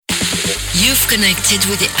You've connected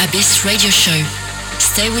with the Abyss Radio Show.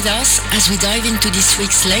 Stay with us as we dive into this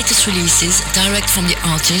week's latest releases direct from the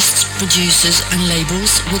artists, producers and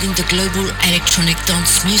labels within the global electronic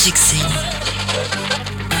dance music scene.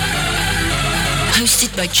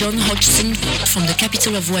 Hosted by John Hodgson from the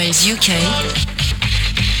capital of Wales, UK.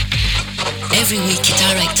 Every week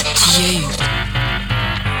direct to you.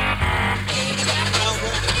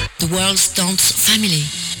 The world's dance family.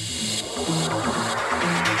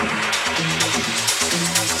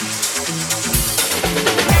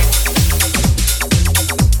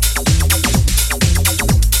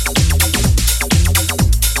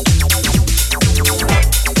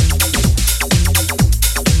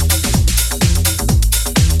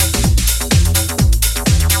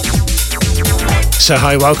 So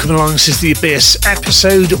hi, welcome along. This is The Abyss,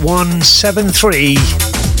 episode 173.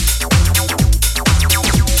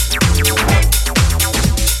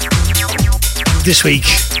 This week,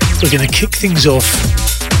 we're going to kick things off,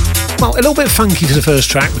 well, a little bit funky for the first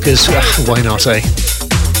track, because why not, eh?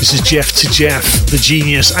 This is Jeff to Jeff, the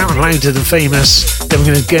genius, out and louder than famous. Then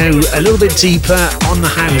we're going to go a little bit deeper on the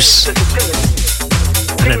house,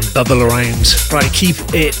 and then bubble around. Right, keep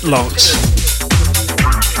it locked.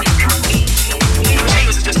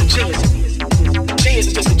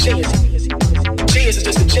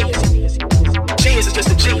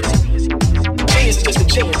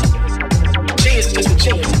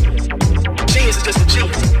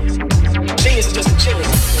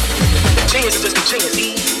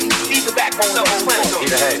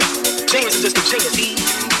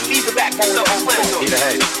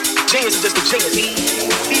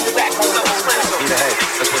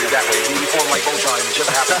 Let's put it that way. You form like Voltron, it just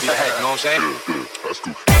happens to be the head, you know what I'm saying? That's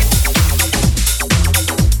cool.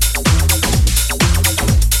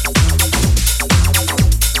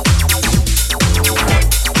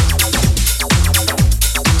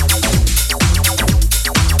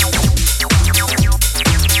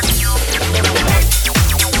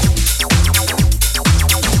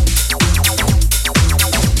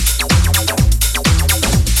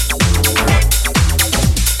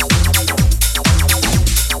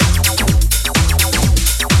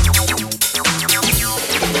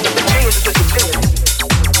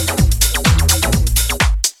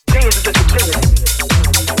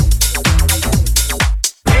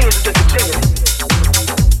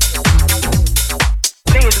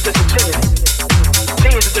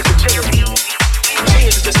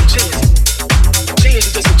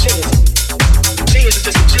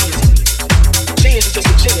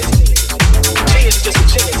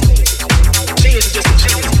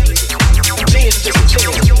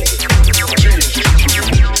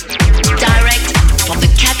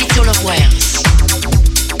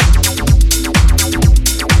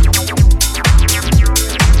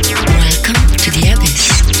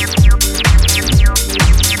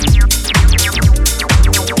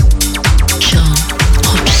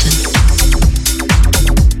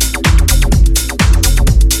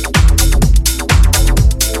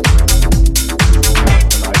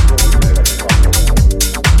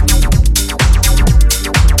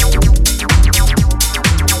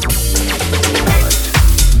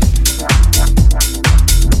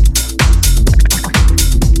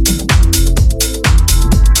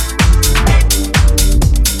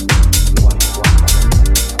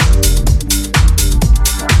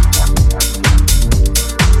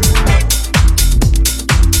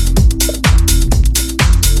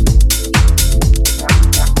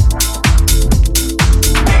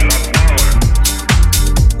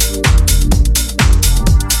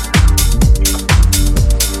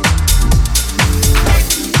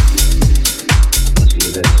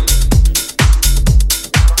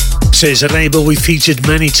 So it's a label we've featured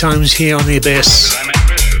many times here on The Abyss.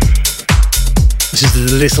 This is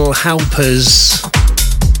the Little Helpers.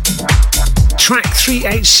 Track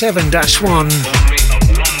 387-1.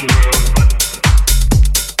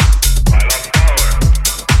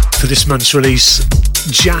 For this month's release,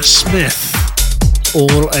 Jas Smith,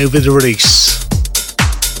 all over the release.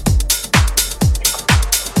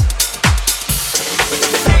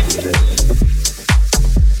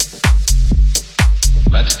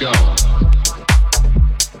 Let's go.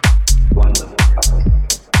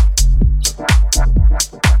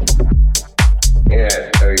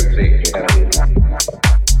 Yeah, so you see,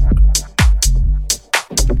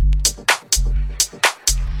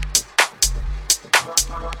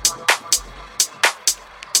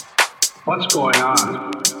 What's going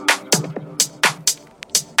on?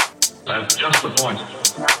 That's just the point.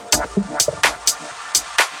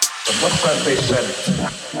 But what's that they said?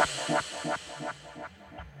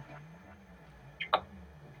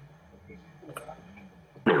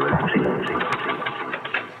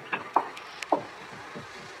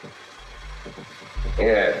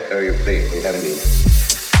 there you please, we have a need.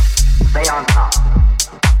 Stay on top.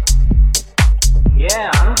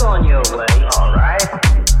 Yeah, I'm going your way. All right.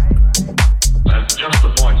 That's just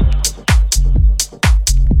the point.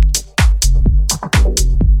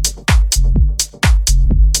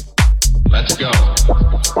 Let's go.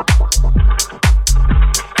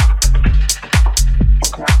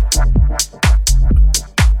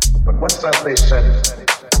 But what's that they said?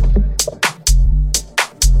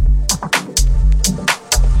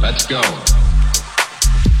 Let's go.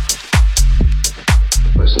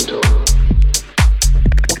 Listen to him.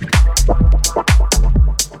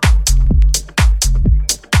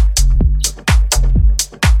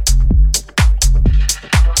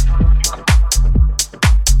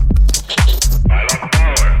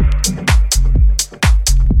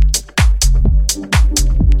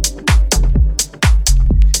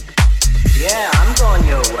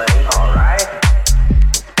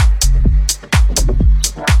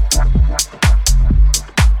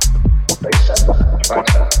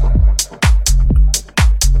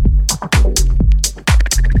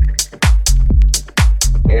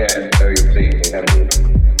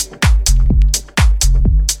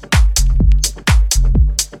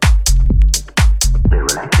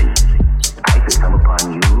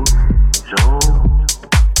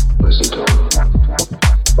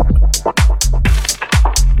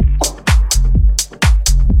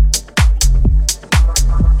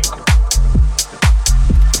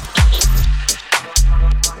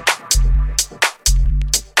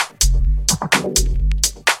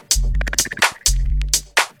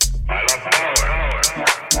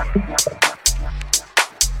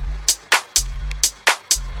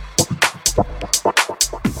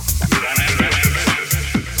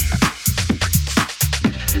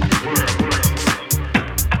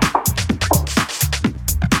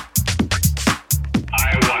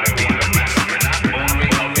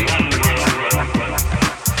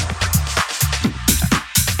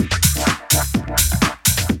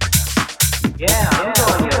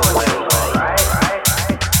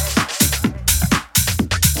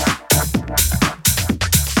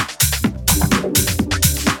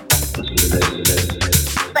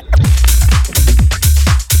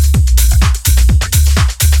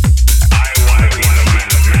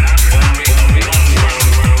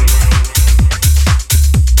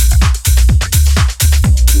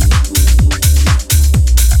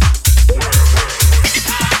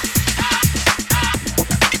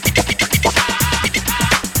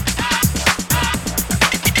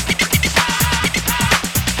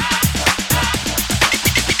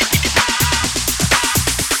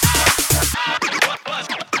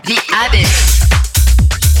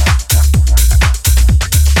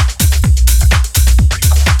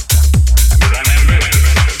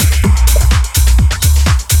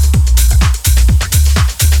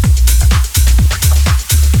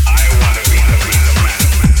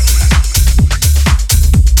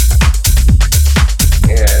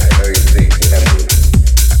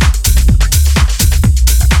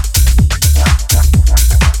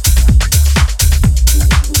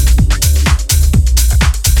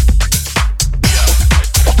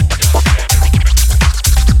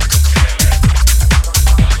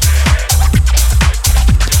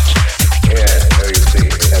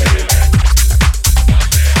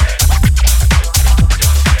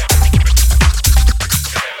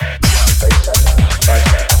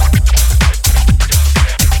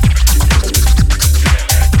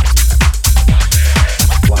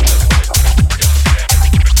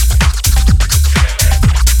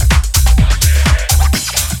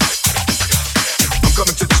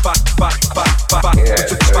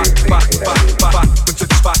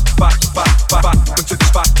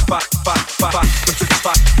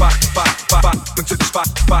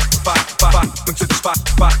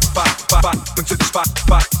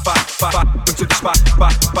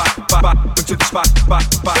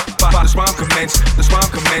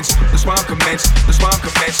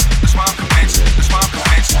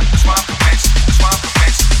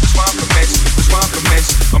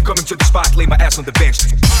 I'm coming to the spot, lay my ass on the bench.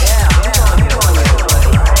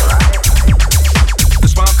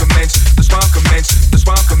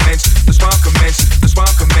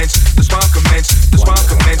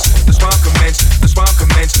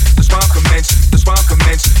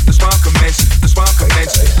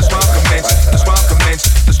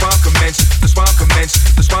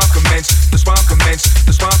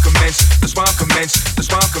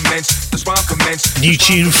 New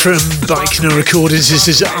tune from Bikner Recordings. This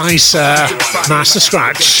is Isa Master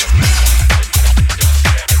Scratch.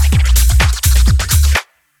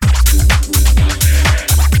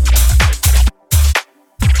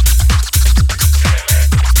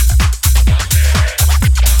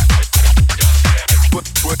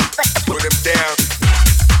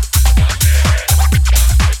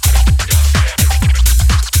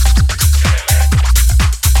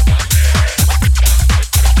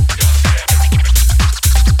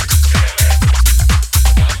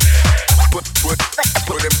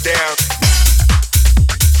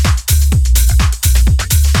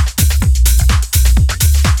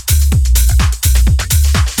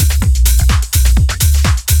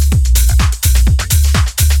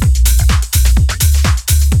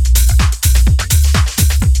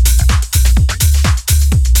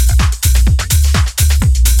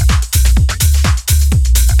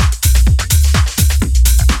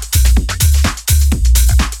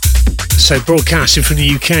 So broadcasting from the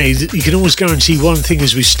UK, you can always guarantee one thing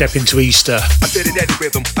as we step into Easter.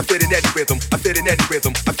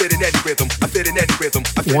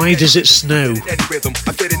 Why does it snow?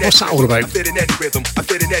 What's that all about?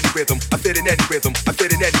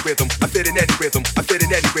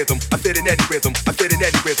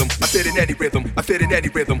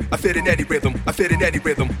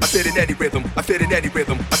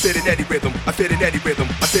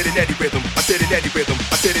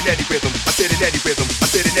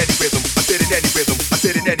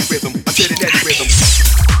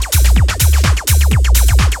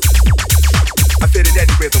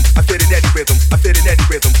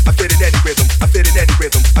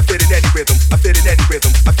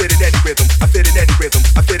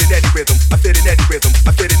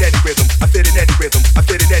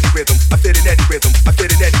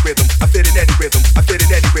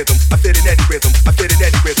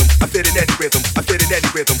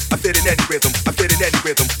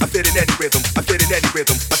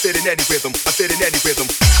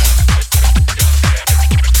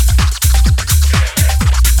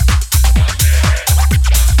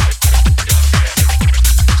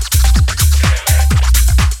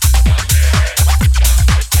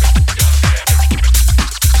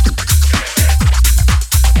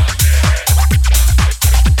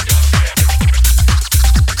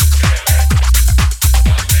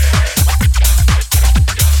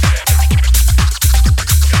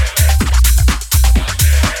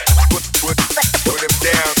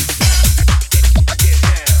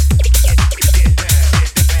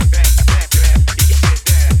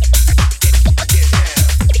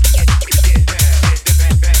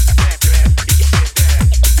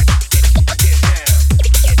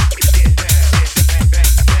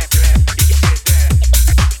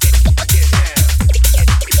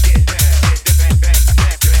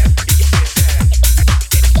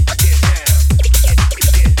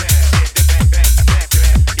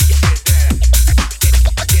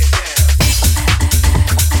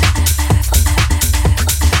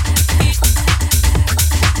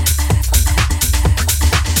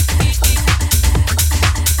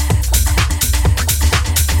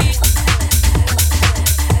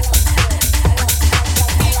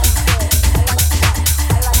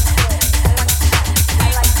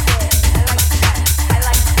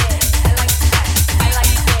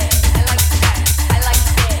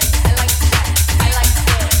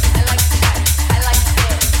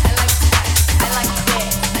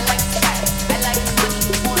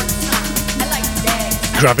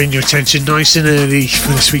 Grabbing your attention nice and early for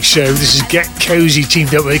this week's show. This is Get Cozy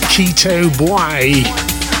teamed up with Keto Boy.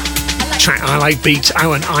 Track I Like Beats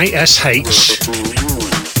out on ISH.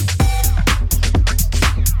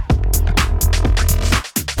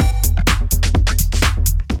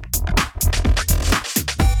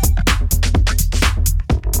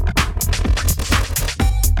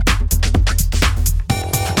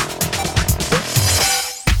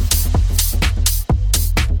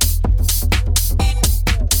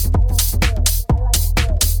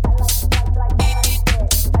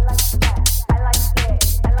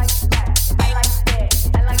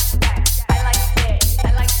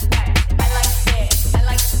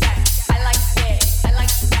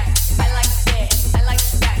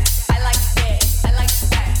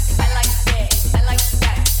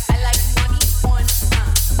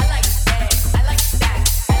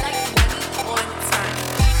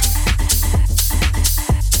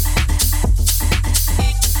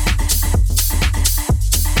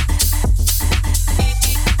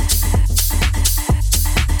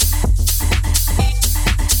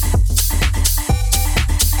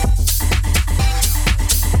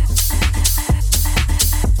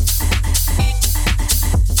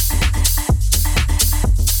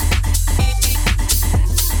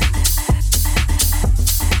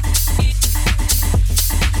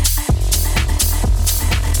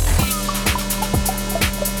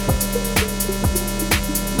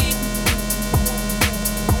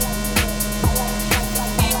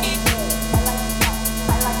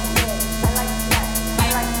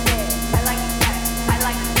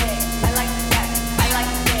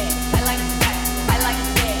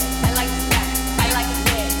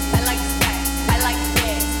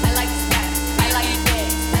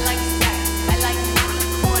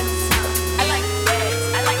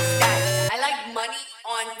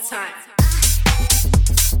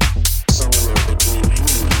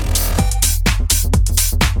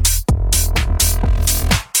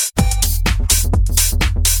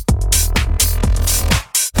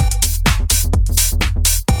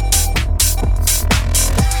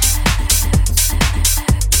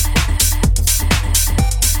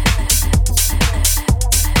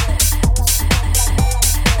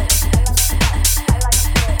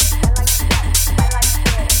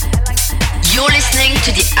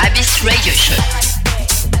 Abyss Radio Show.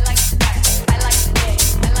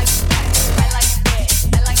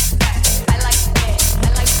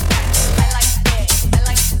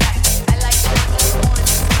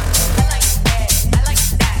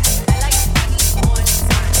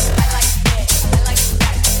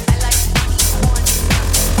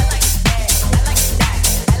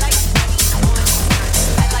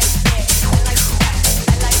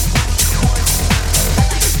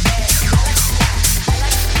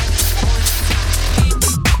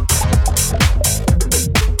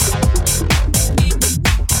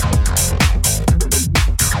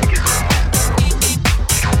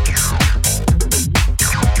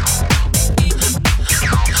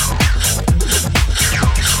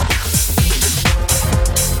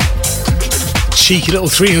 Cheeky little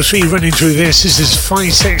 303 running through this. This is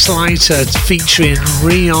Phytex Lighter featuring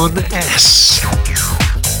Rion S.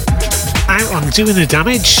 Out on Doing the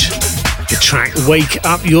Damage, the track Wake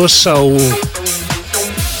Up Your Soul.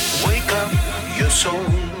 Wake up your soul,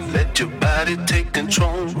 let your body take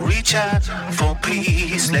control. Reach out for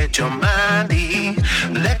peace, let your mind lead.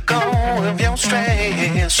 Let go of your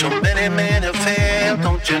stress. So many men have failed.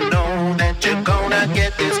 Don't you know that you're gonna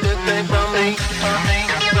get this good thing from me?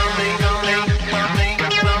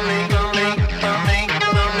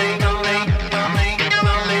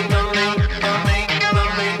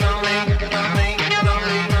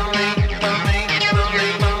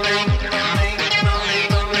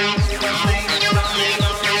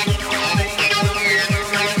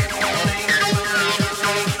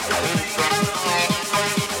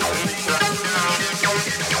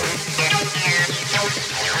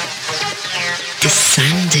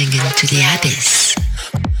 Descending into the abyss.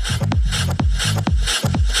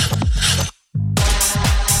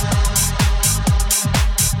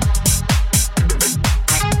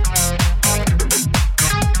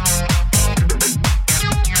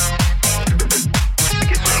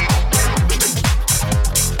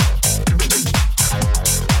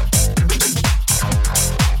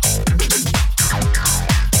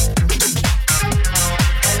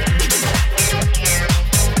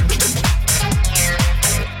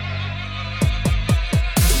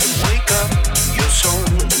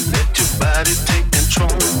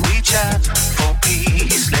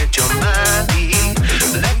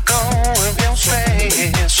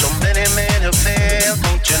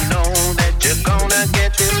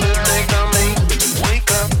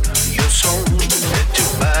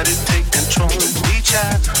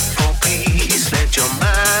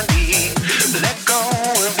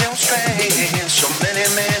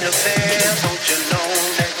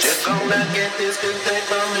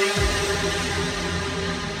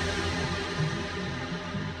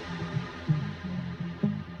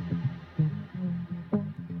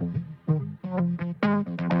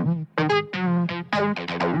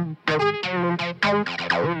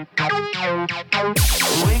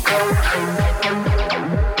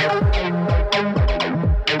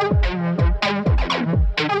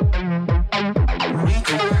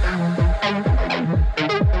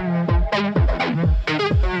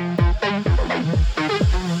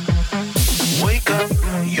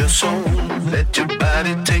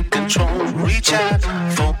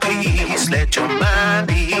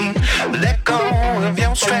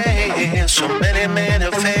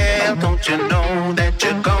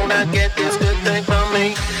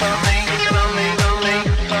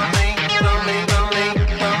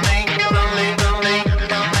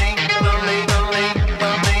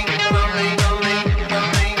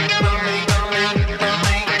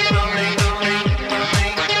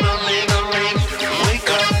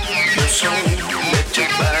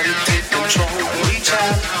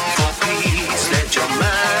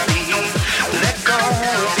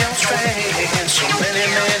 So many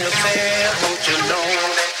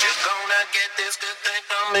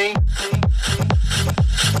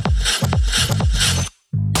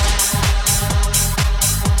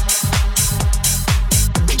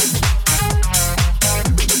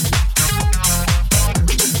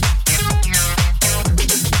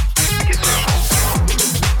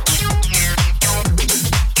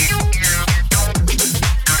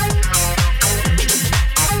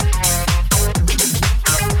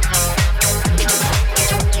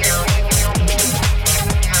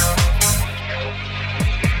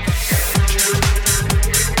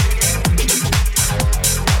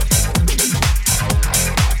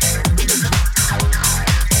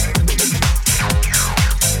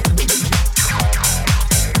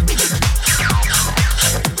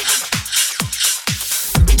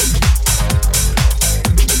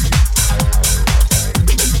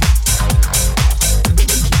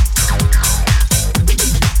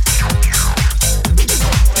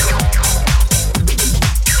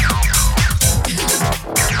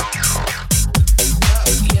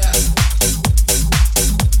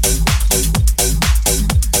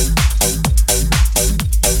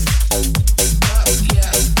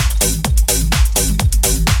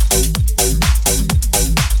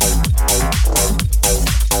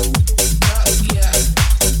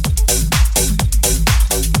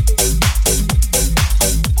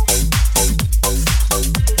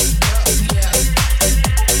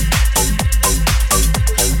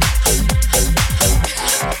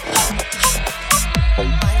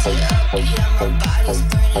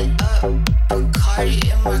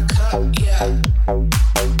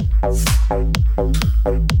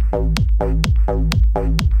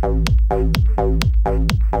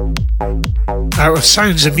Out of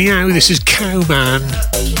Sounds of Meow, this is Cowman,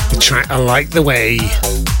 the track I Like the Way.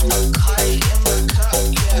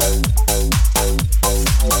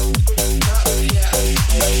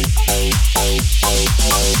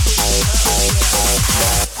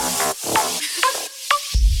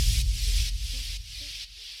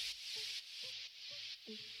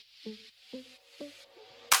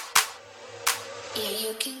 Yeah,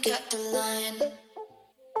 you can cut the line.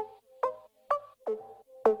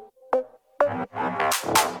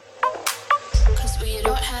 Cause we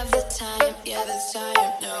don't have the time, yeah, the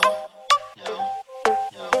time, no.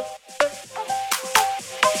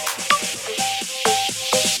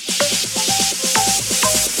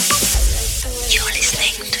 You're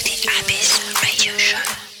listening to the Abyss Radio Show.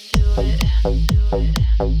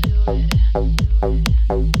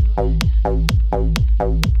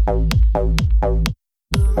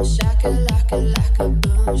 Boom shakalaka laka,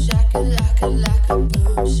 boom shakalaka laka,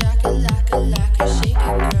 boom shakalaka laka, shake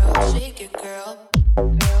it girl, shake it girl.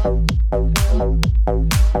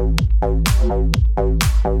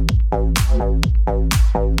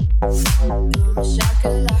 Boom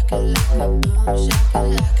shakalaka laka, boom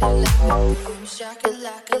shakalaka laka, boom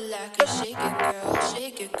shakalaka laka, shake it girl,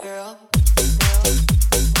 shake it girl.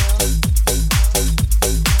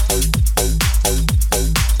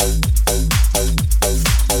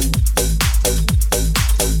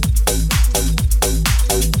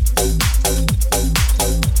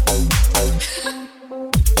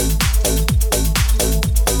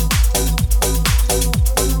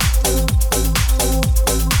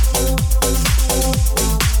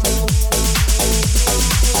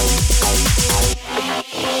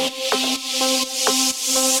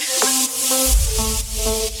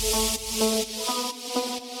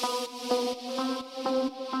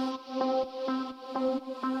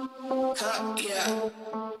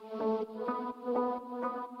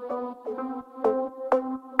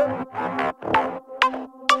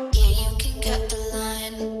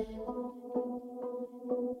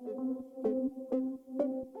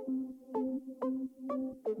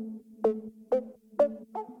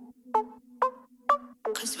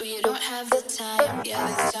 Cause we don't have the time, yeah,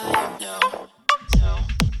 the time, no.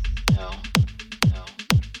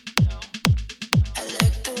 I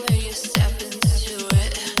like the way you step into it, do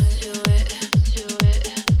it, do it, do it,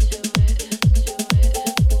 do it.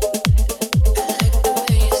 I like the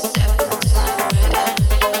way you step into it,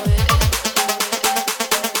 do it.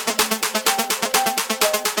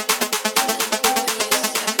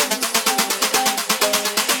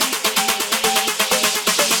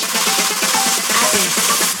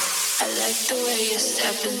 I like the way you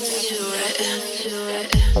step into it, do it, do it,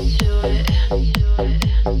 do it, do it.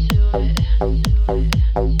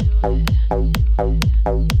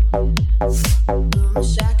 Boom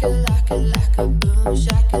shakalaka laka, boom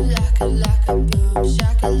shakalaka laka, boom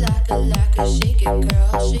shakalaka laka, shake it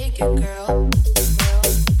girl, shake it girl.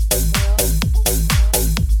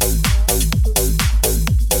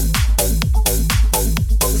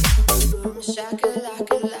 Boom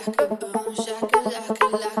shakalaka laka, boom shakalaka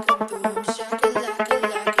laka, boom shakalaka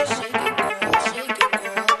laka, shake it girl, shake it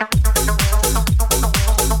girl.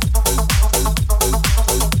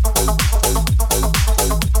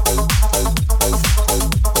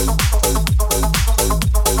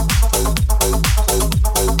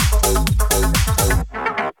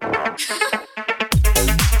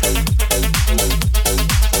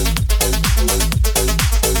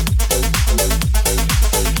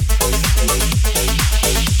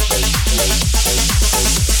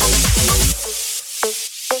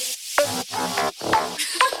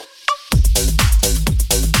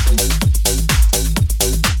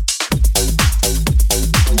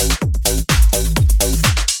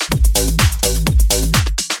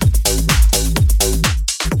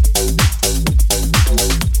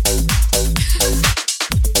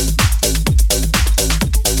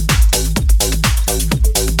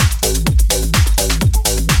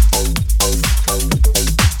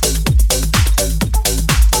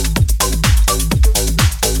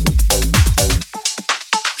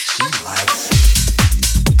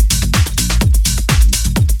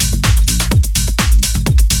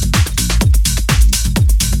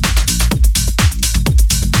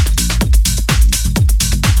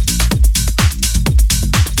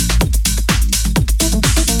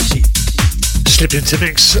 Into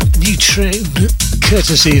mix new tune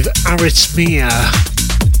courtesy of Arrhythmia.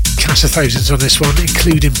 Cast of thousands on this one,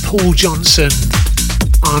 including Paul Johnson,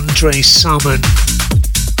 Andre Salmon,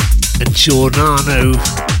 and Giordano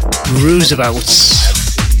Roosevelt.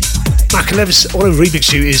 Mark Levis, what a remix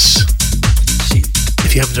shoot is.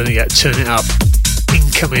 If you haven't done it yet, turn it up.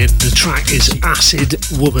 Incoming, the track is Acid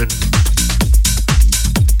Woman.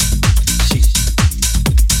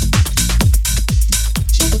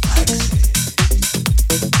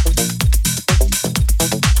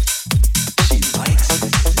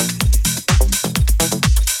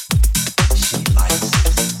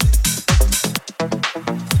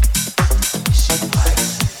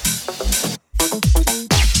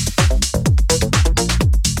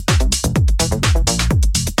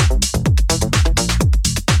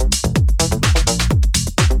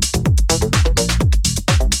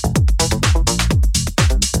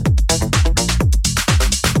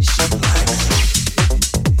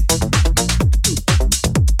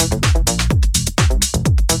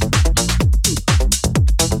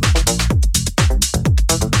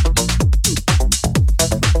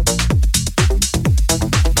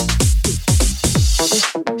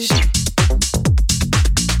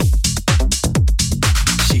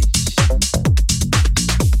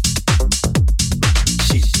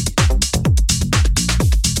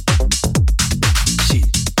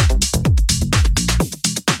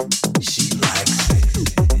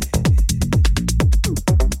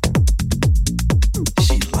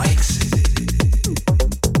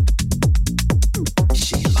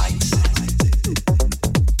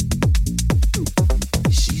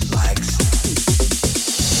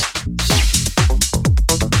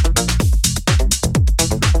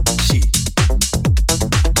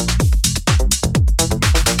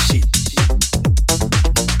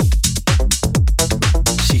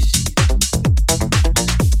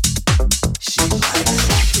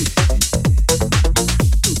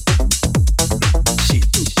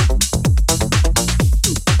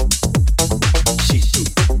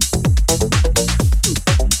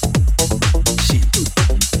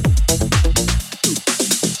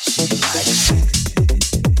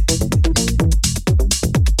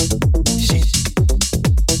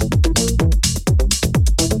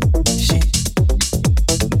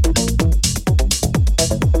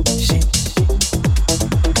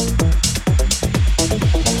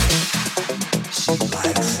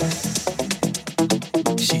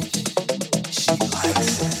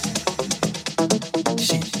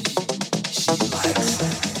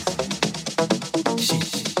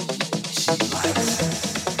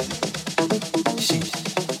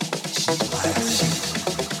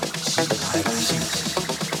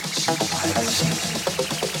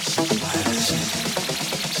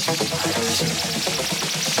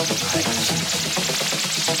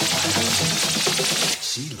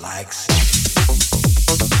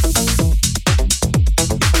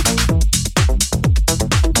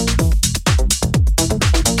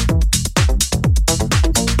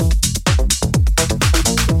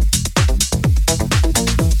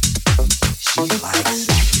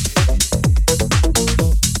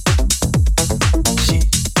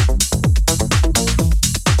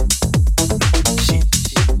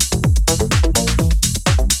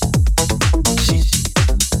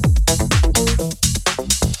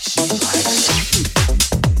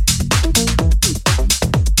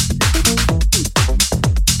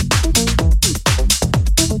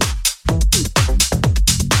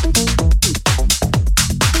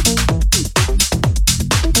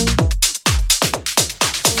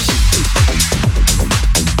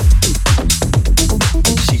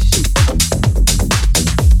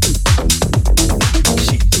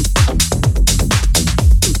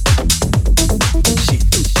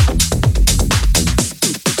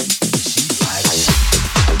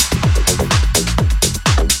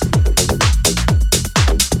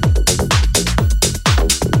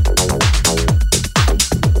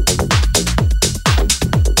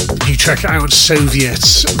 Track out on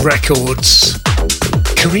Soviet Records.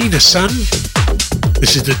 Karina Sun.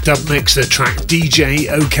 This is the dub mix, the track DJ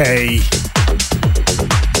OK.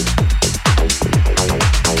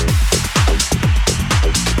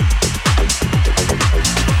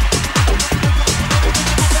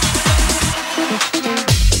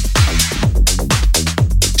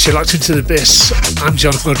 So locked into the Abyss. I'm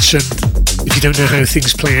John Hodgson. If you don't know how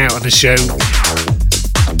things play out on the show,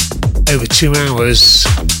 over 2 hours.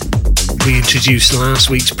 We introduced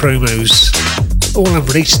last week's promos, all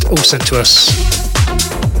unreleased, all sent to us.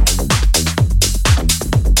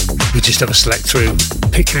 We just have a select through,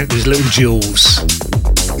 pick out these little jewels.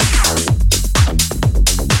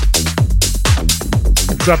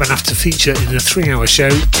 Grab enough to feature in a 3-hour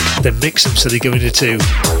show, then mix them so they go into 2.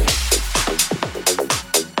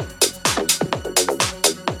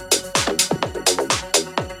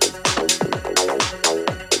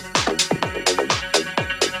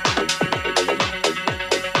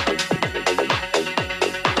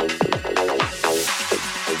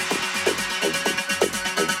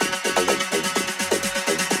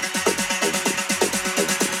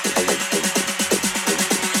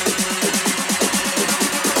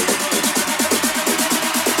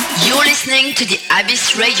 listening to the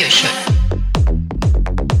Abyss Radio Show.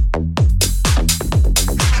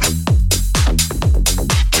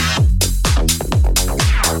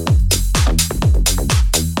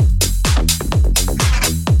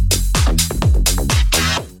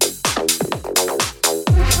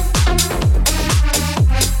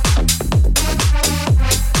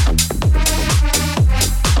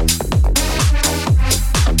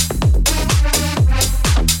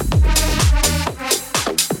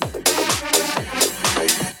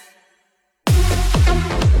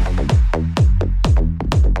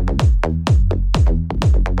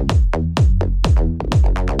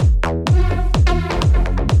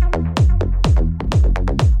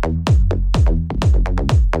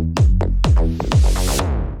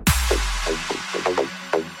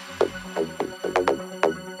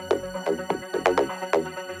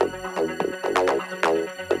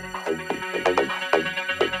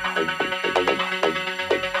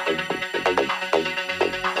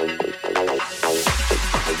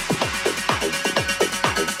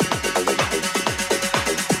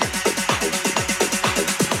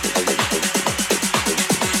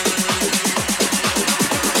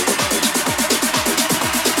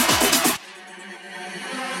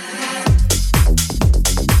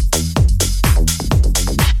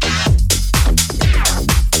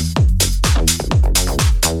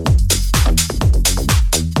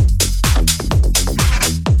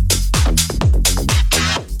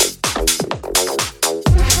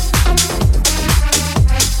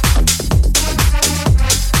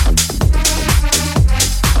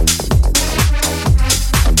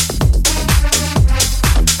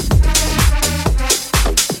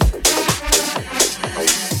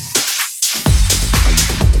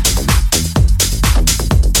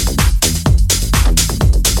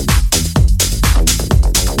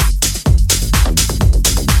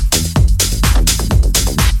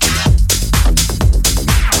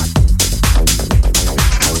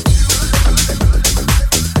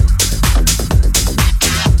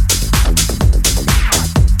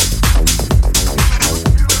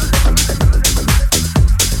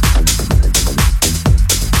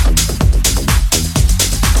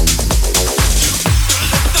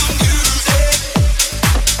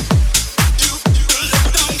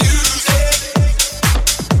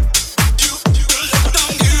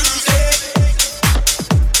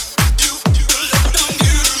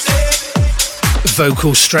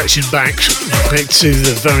 Vocal stretching back to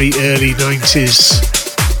the very early 90s.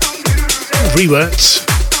 Reworked.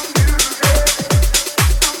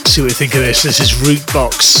 See what you think of this. This is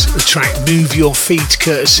Rootbox, the track Move Your Feet,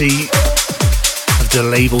 courtesy of the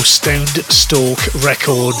label Stoned Stalk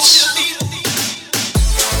Records.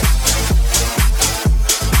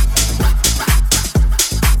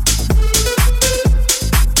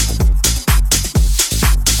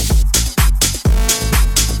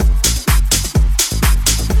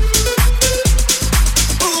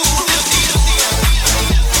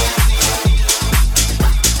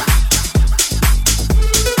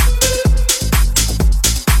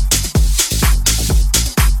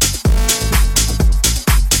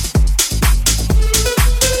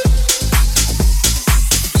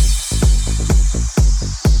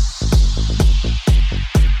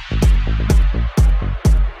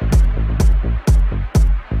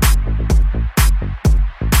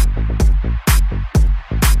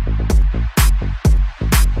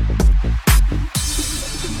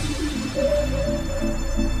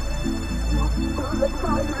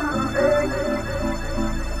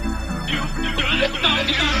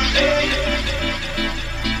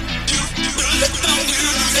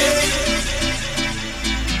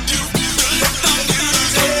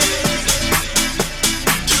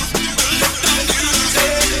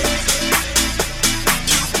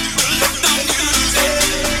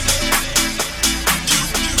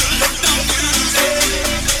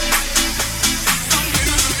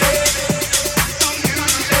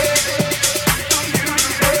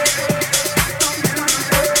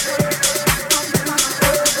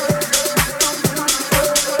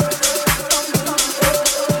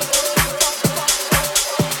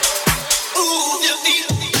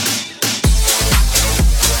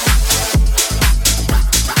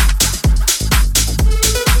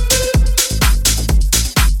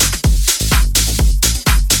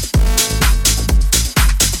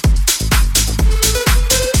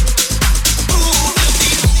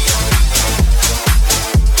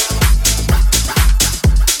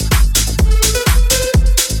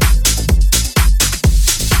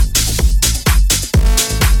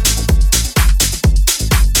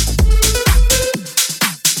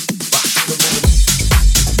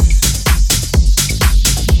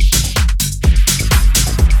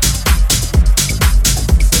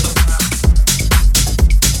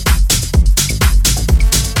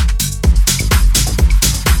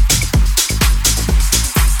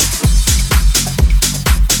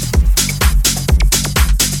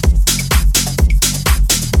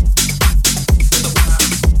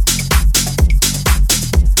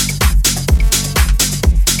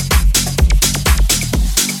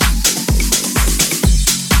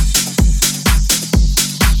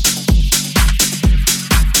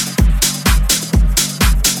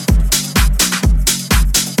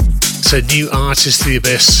 So new artist, The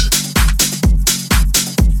Abyss.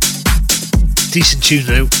 Decent tune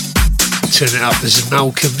though. Turn it up. This is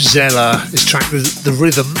Malcolm Zeller. This track, The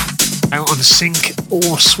Rhythm, out on Sink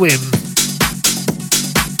or Swim.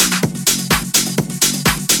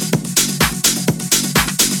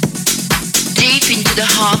 Deep into the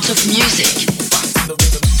heart of music.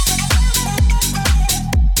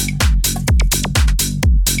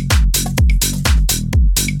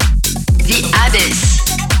 The Abyss.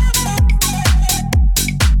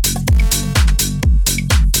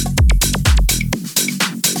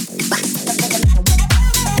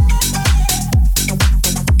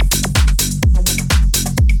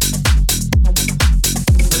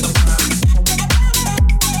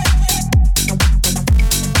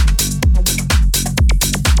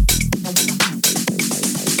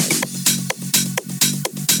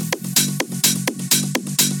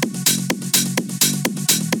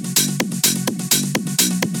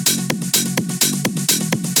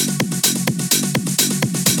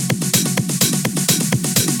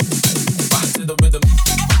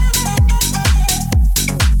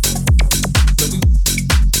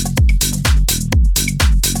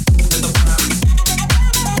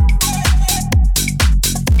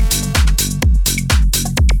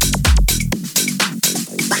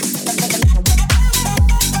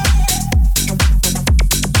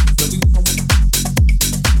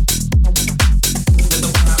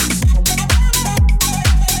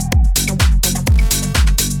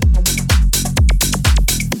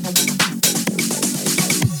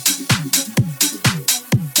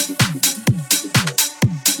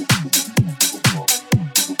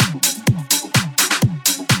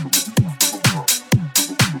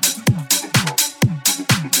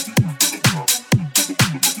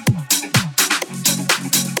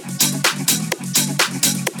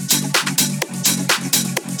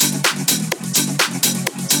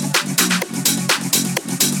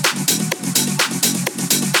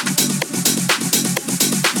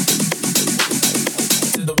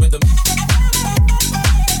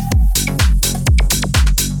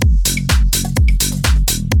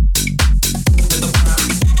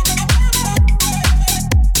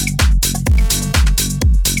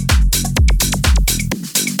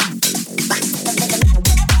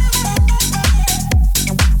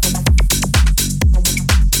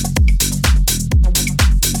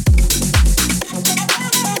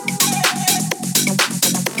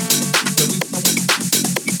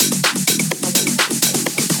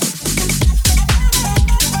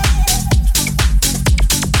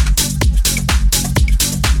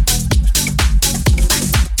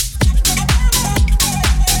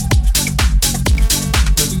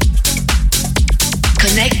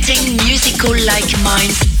 Like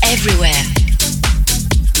minds everywhere.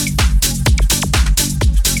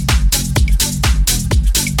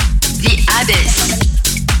 The Abyss.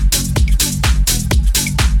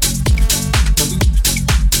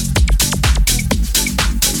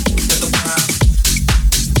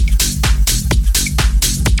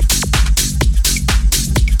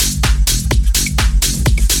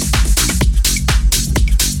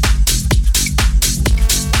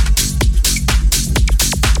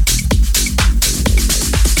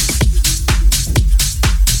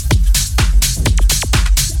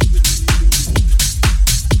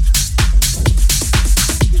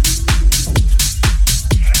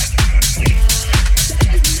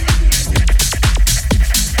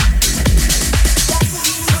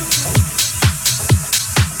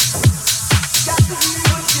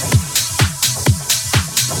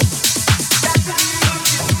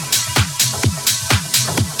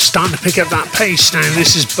 Starting to pick up that pace now.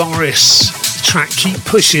 This is Boris. The track Keep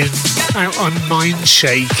Pushing, out on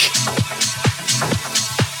Mindshake.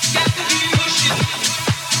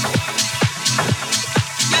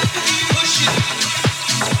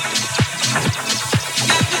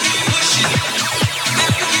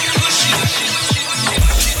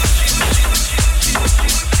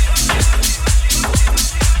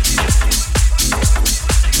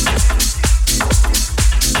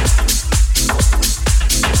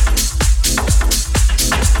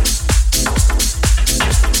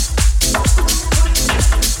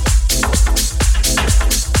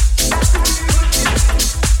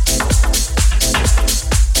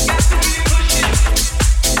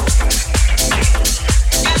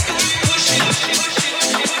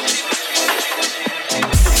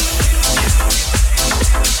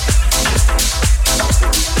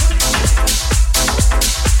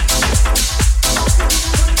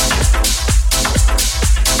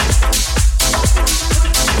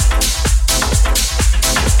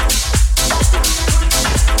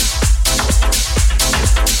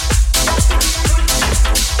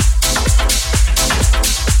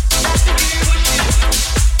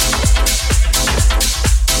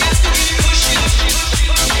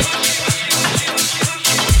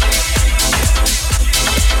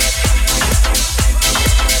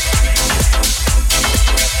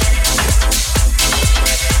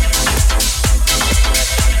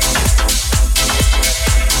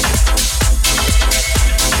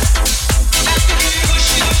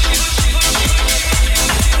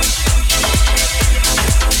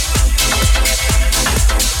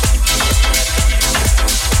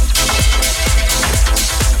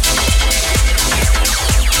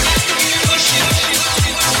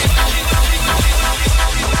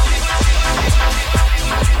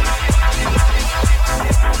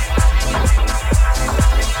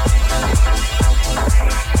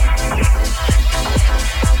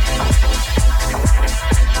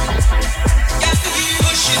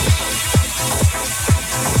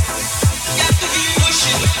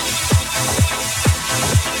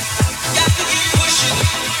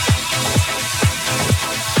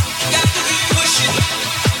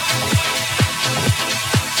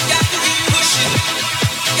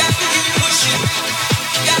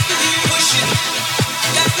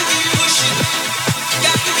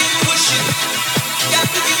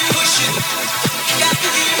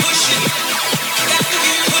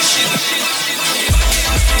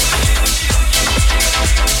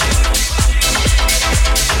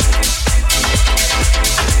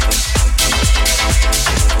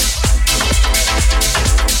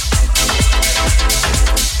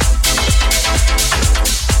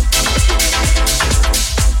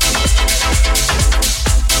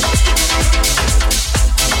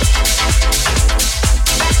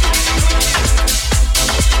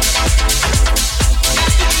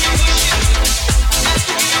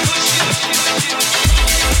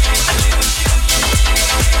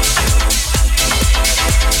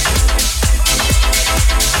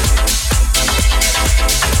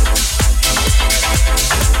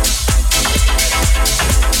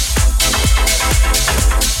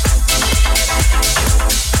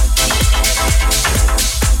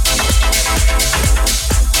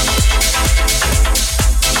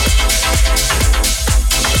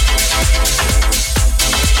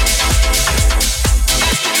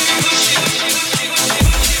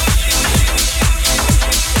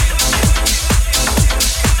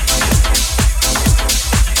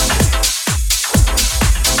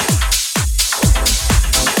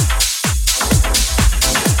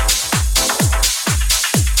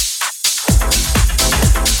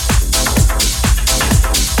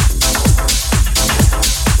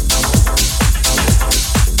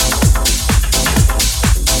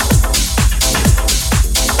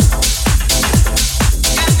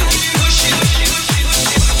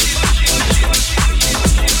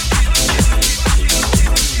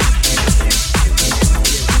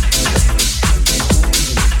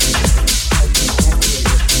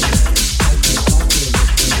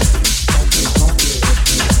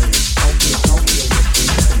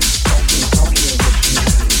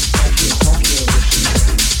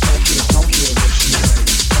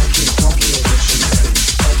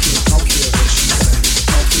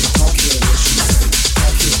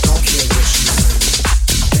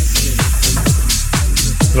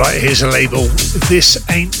 Right, here's a label. This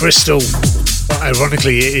ain't Bristol, but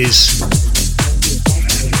ironically it is.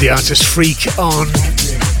 The artist Freak On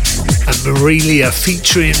and Marilia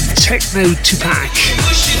featuring Techno Tupac.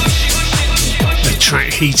 The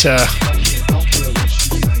track Heater.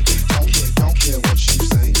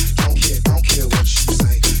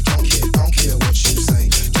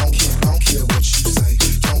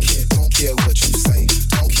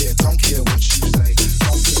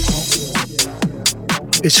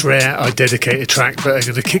 It's rare I dedicate a track, but I'm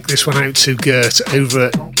going to kick this one out to Gert over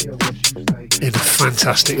in the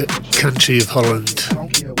fantastic country of Holland.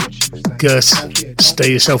 Gert,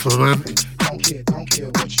 stay yourself, my man.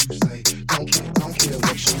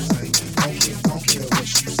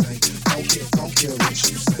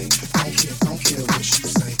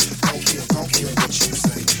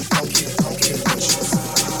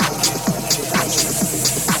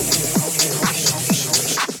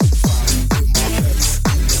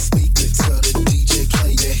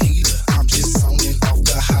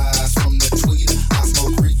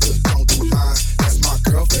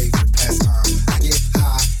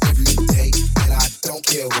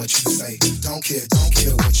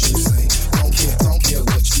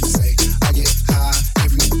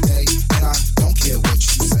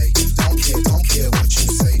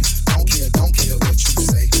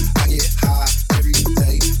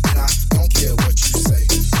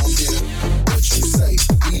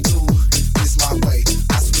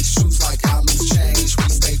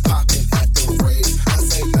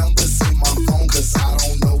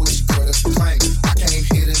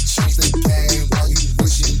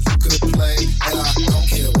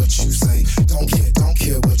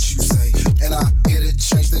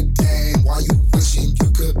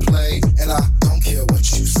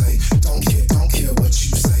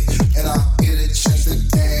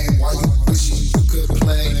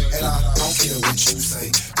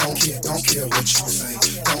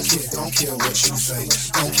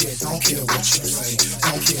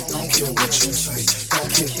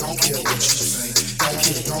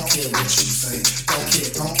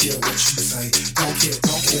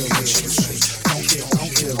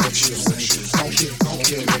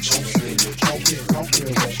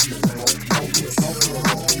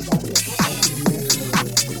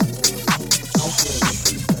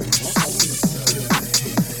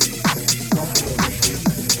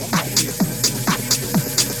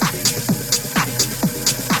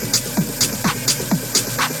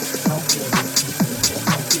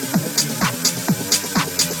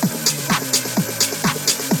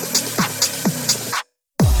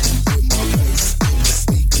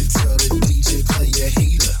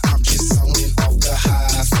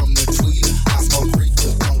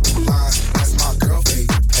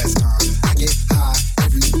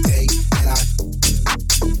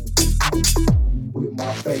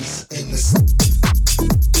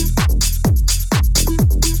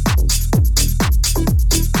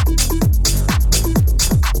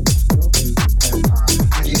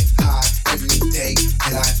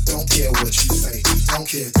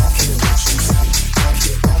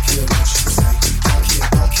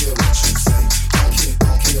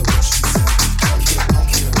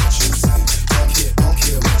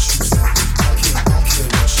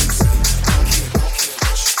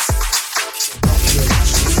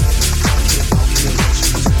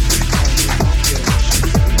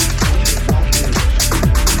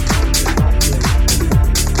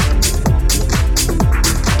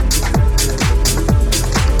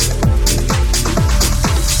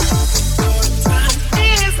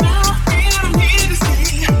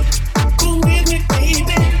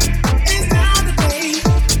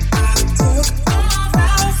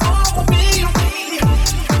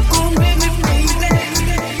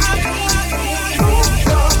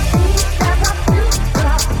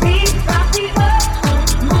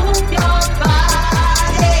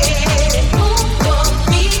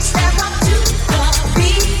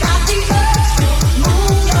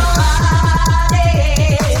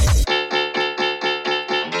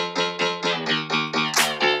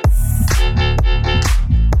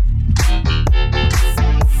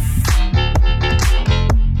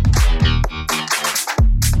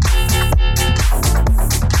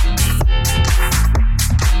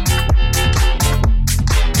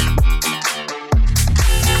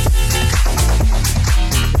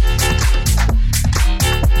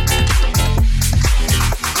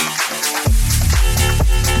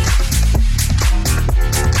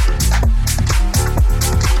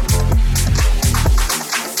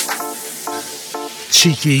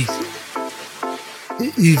 Cheeky,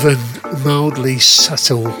 even mildly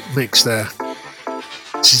subtle mix there.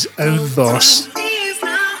 It's his own boss.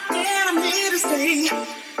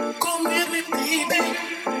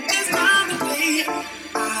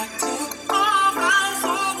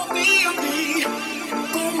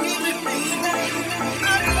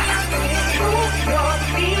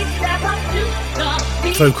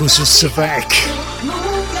 vocals of Savek.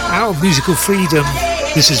 Out of Musical Freedom,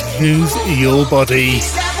 this is Move Your Body.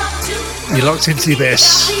 You're locked into the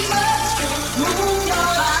Abyss.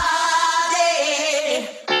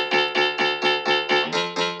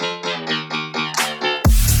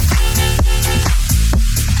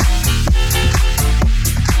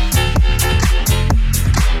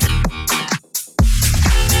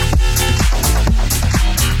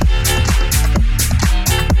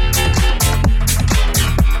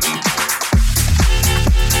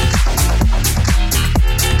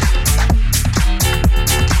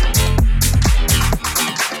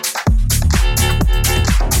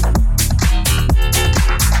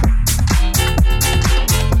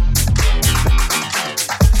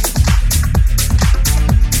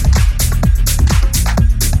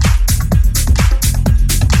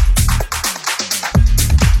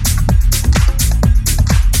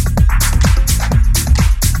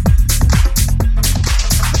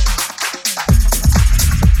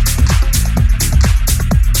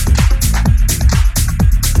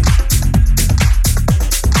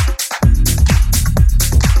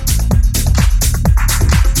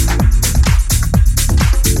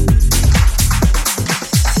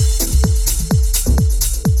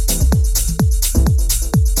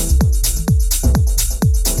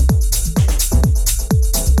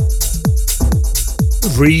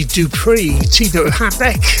 Reed Dupree, Tino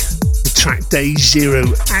Hadbeck, the track Day Zero,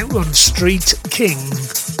 out on Street King.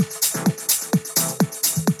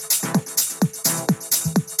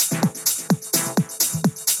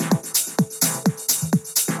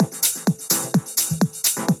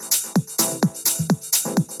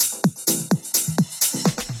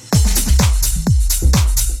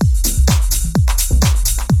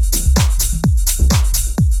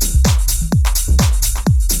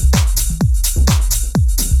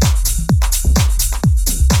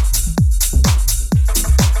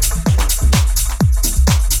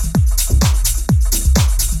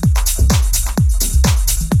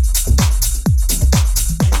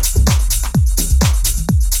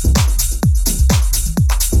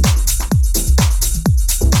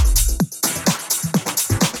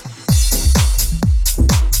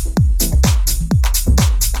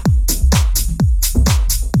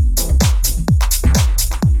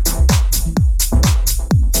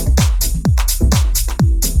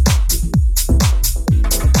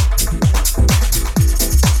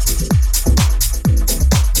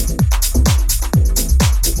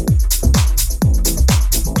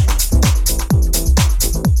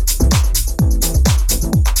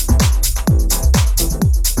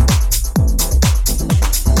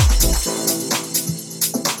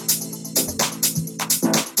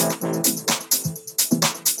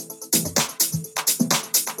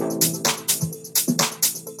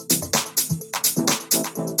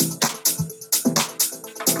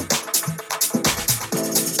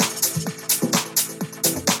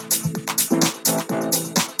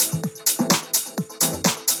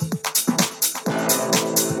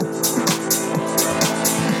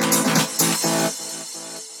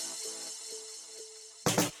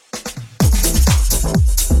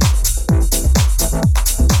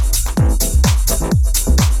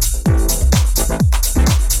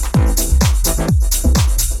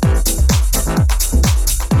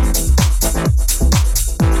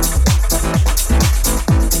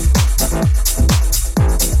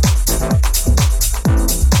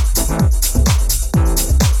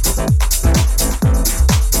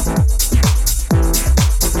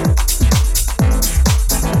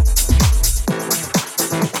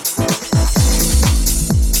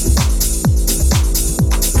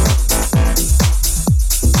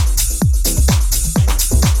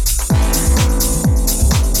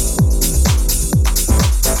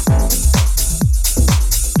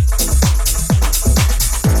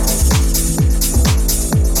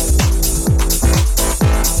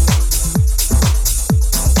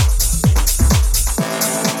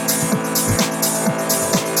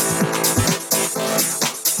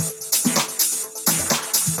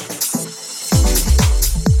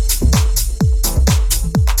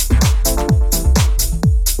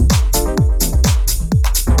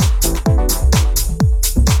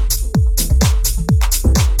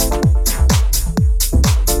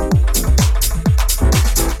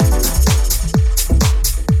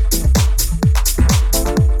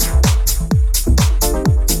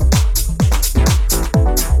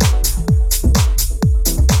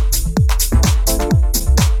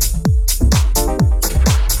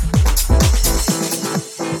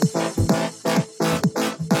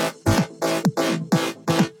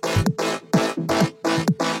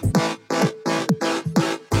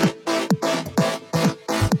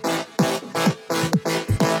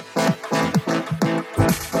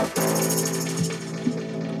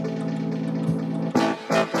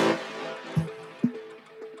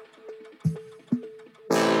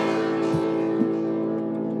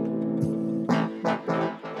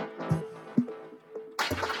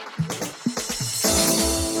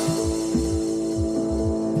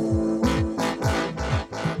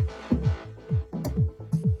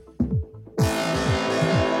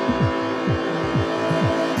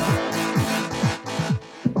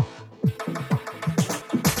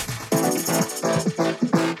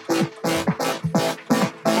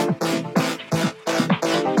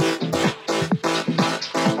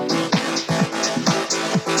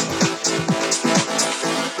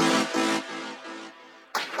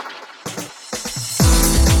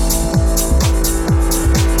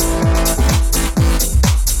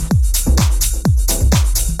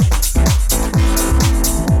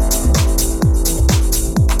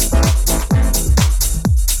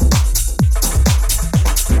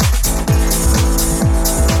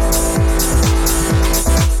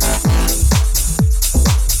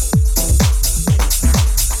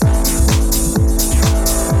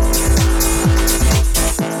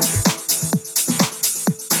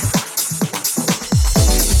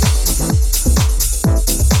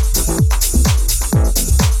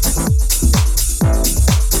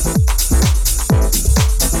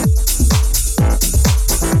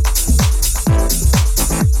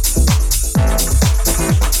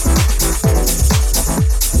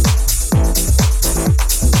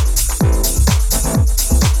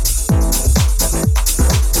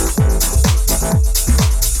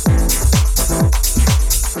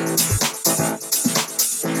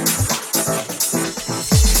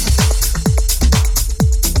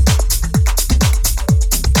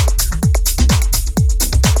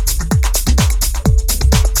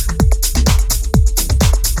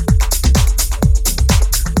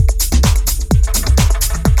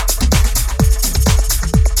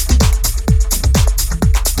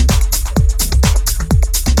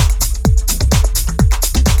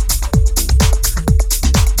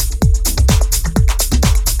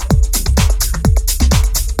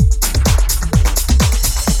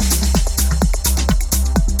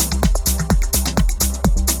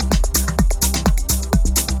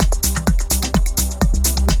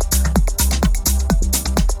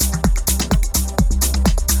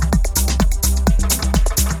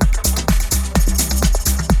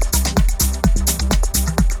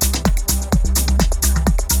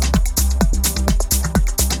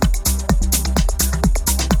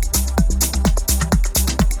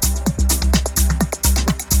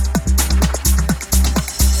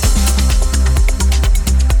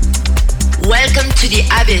 the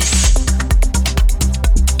Abyss.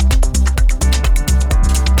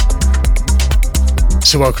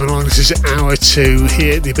 So welcome along, this is hour 2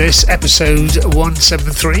 here at the Abyss, episode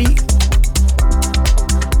 173.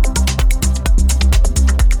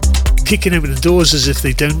 Kicking open the doors as if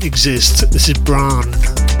they don't exist. This is Bran,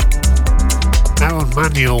 out on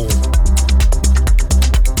Manual.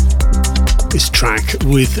 This track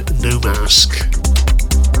with No Mask.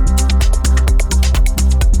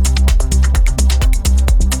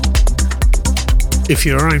 If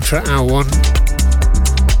you're around for hour 1,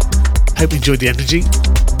 hope you enjoyed the energy.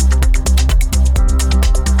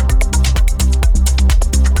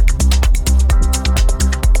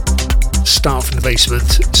 Start from the basement,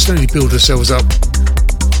 slowly build ourselves up,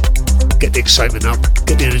 get the excitement up,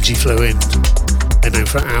 get the energy flow in, and then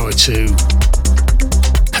for hour 2,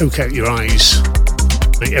 poke out your eyes,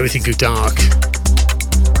 make everything go dark,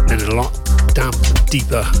 and a lot damp and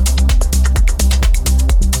deeper.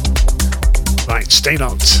 Right, stay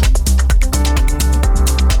locked.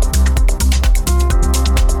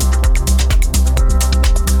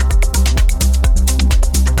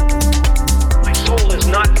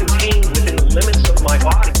 Limits of my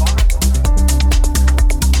body.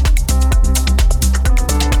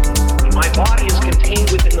 My body is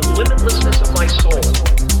contained within the limitlessness of my soul.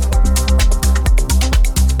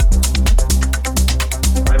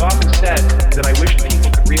 I've often said that I wish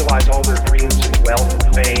people could realize all their dreams in wealth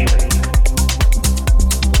and fame,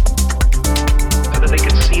 so that they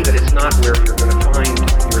could see that it's not where you're going to find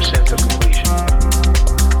your sense of completion.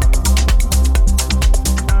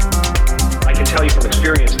 I can tell you from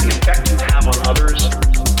experience the effect you have on others,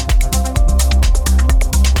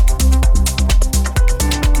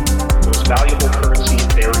 the most valuable currency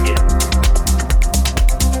therein.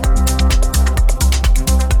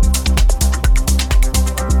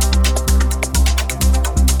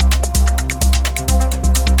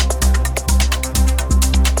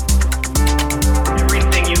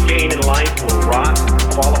 Everything you gain in life will rot,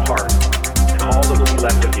 fall apart, and all that will be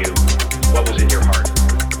left of you is what was in your heart.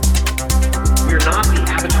 We are not the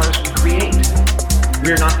avatars we create. We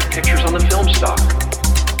are not the pictures on the film stock.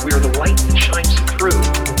 We are the light that shines through.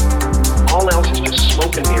 All else is just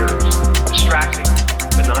smoke and mirrors, distracting,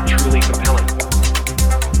 but not truly compelling.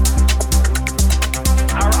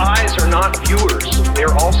 Our eyes are not viewers. They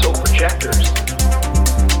are also projectors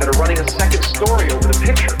that are running a second story over the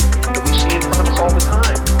picture that we see in front of us all the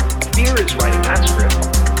time. Fear is writing that script.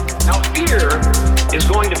 Now, fear is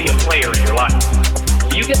going to be a player in your life.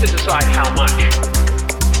 You get to decide how much.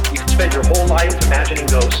 You can spend your whole life imagining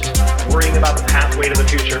ghosts, worrying about the pathway to the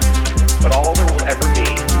future, but all there will ever be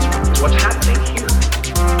is what's happening here.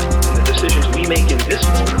 And the decisions we make in this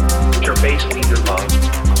moment, which are based on either love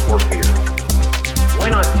or fear. Why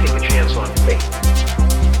not take a chance on faith?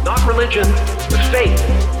 Not religion, but faith.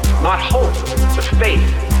 Not hope, but faith.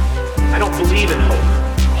 I don't believe in hope.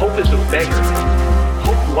 Hope is a beggar.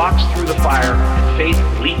 Hope walks through the fire, and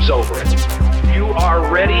faith leaps over it. You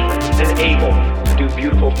are ready and able to do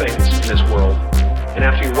beautiful things in this world. And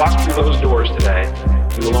after you walk through those doors today,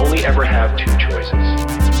 you will only ever have 2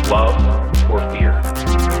 choices, love or fear.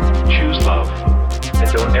 Choose love,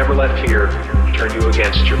 and don't ever let fear turn you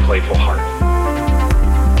against your playful heart.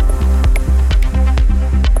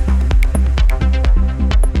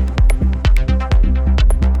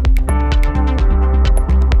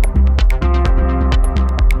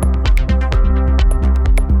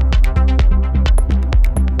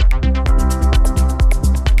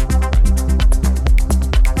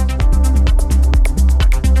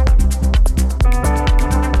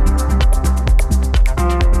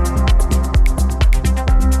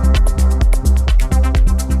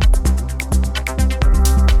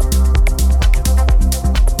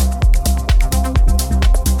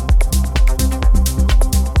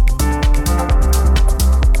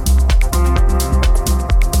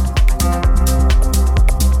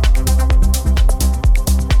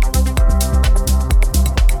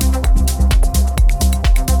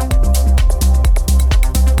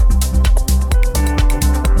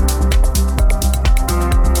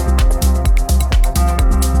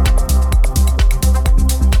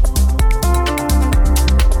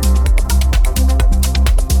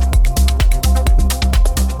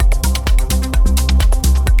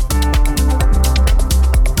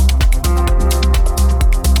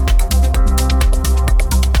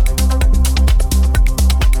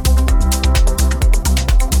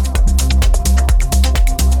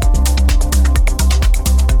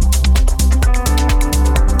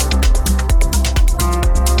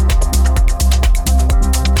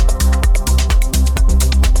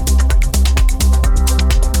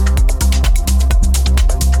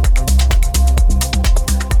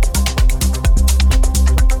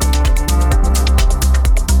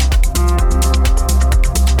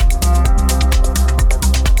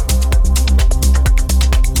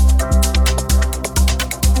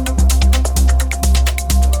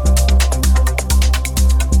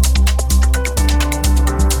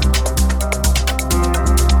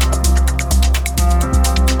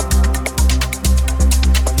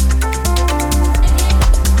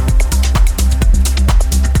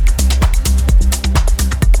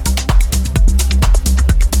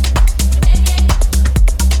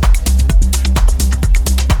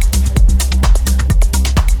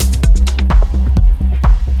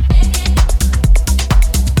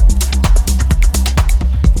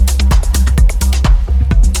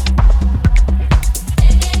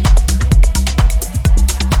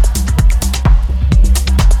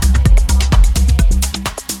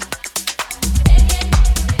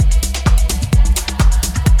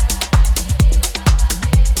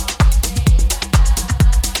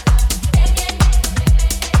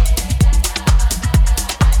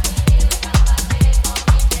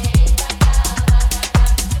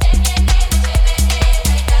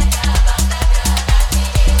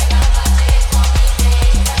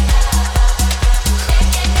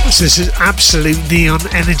 This is absolute neon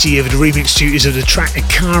energy of the remix duties of the track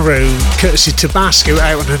Icaro, courtesy Tabasco,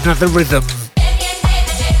 out on Another Rhythm.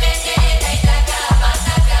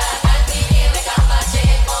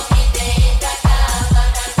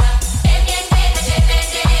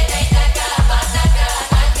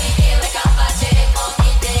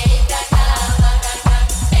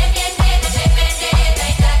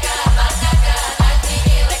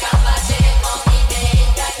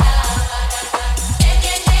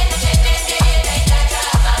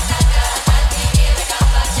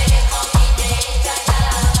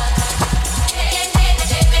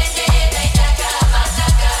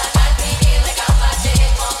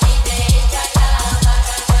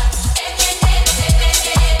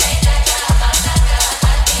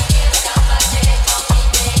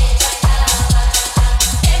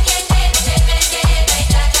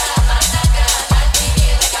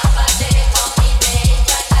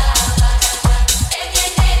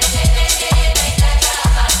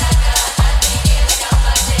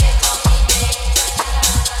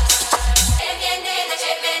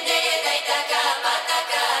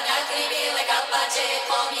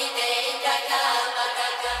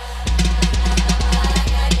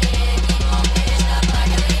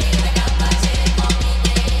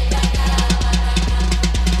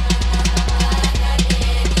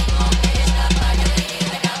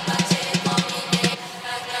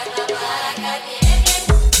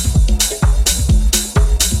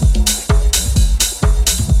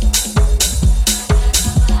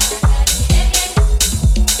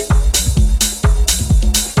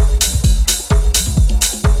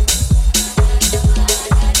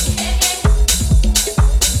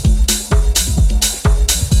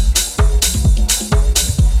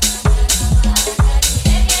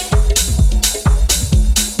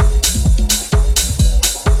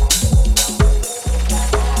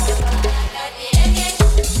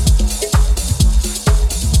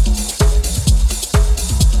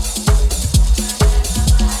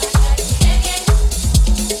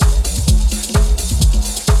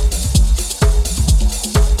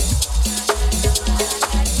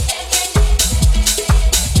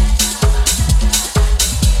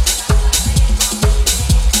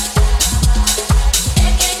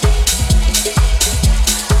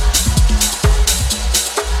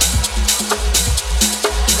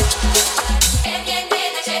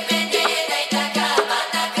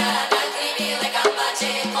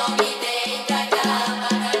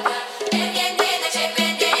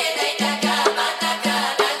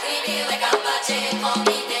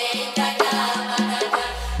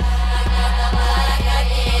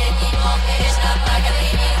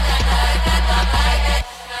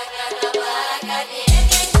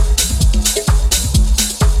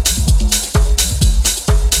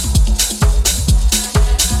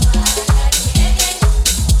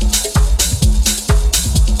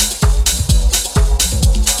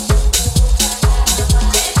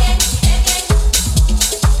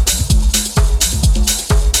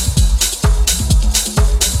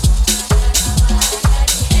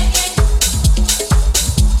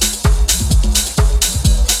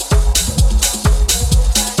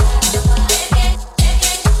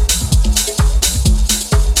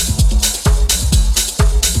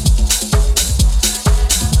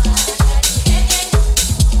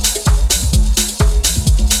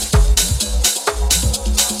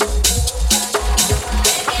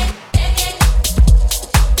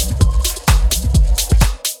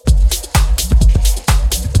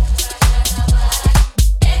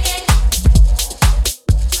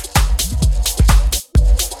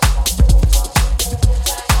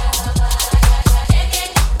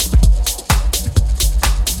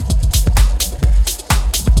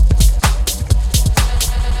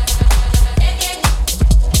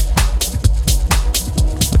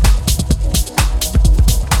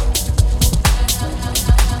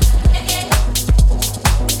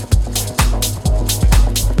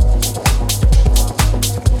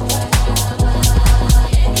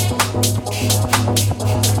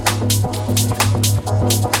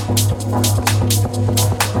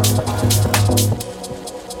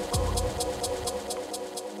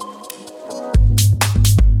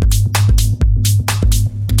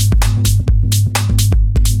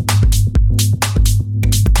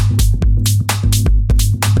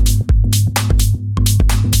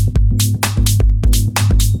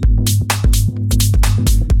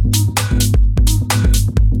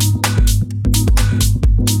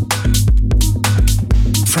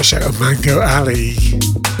 fresh out of Mango Alley.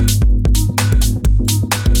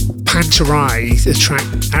 Panterai, the track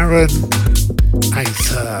Aaron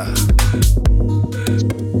Aether.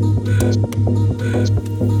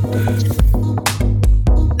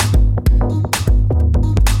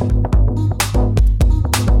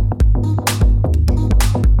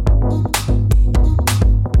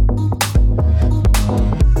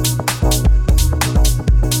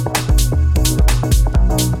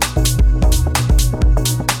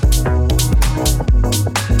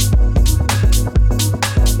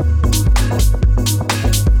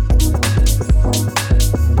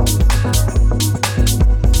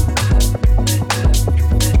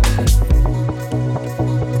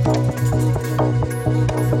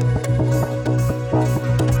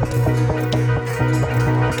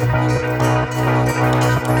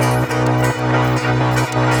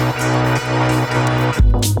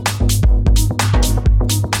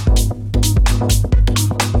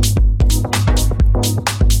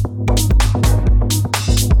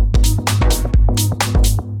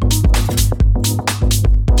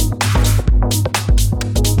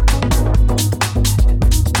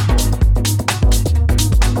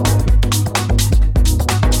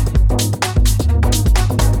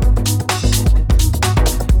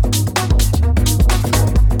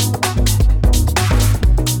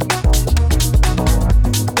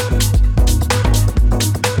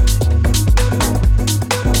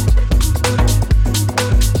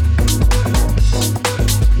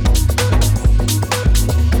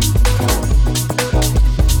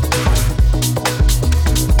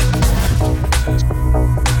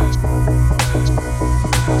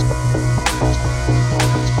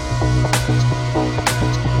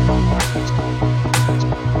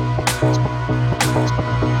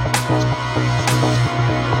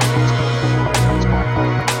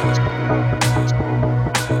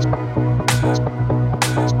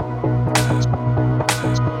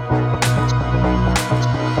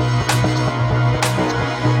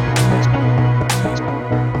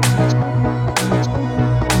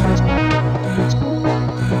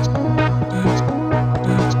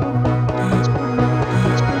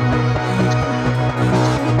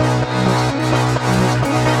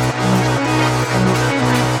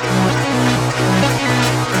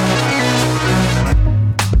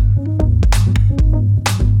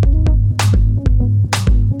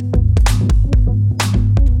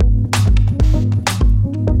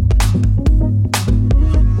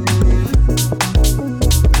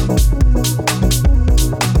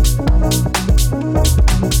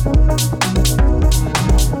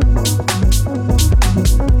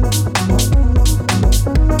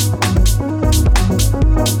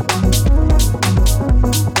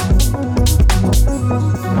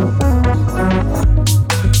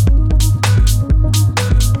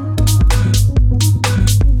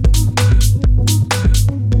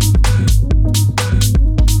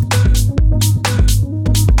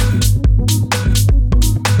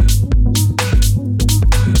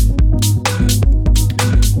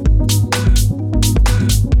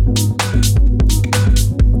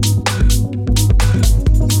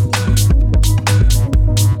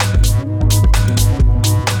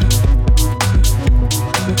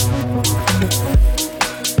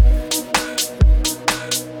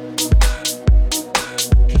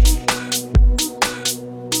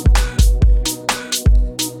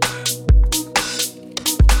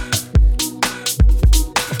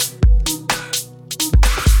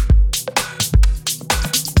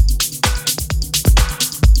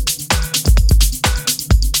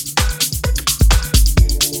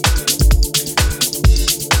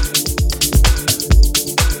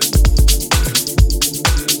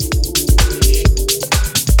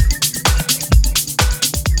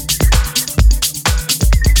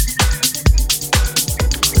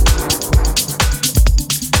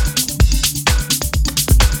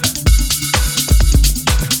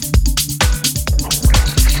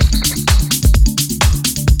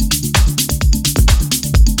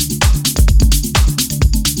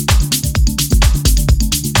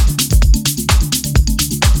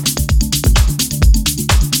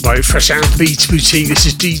 Right, fresh out of Beats Boutique, this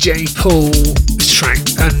is DJ Paul, this track,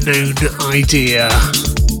 Unknown Idea.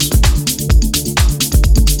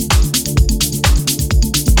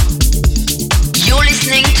 You're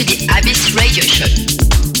listening to the Abyss Radio Show.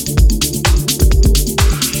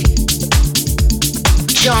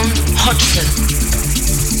 John Hodgson.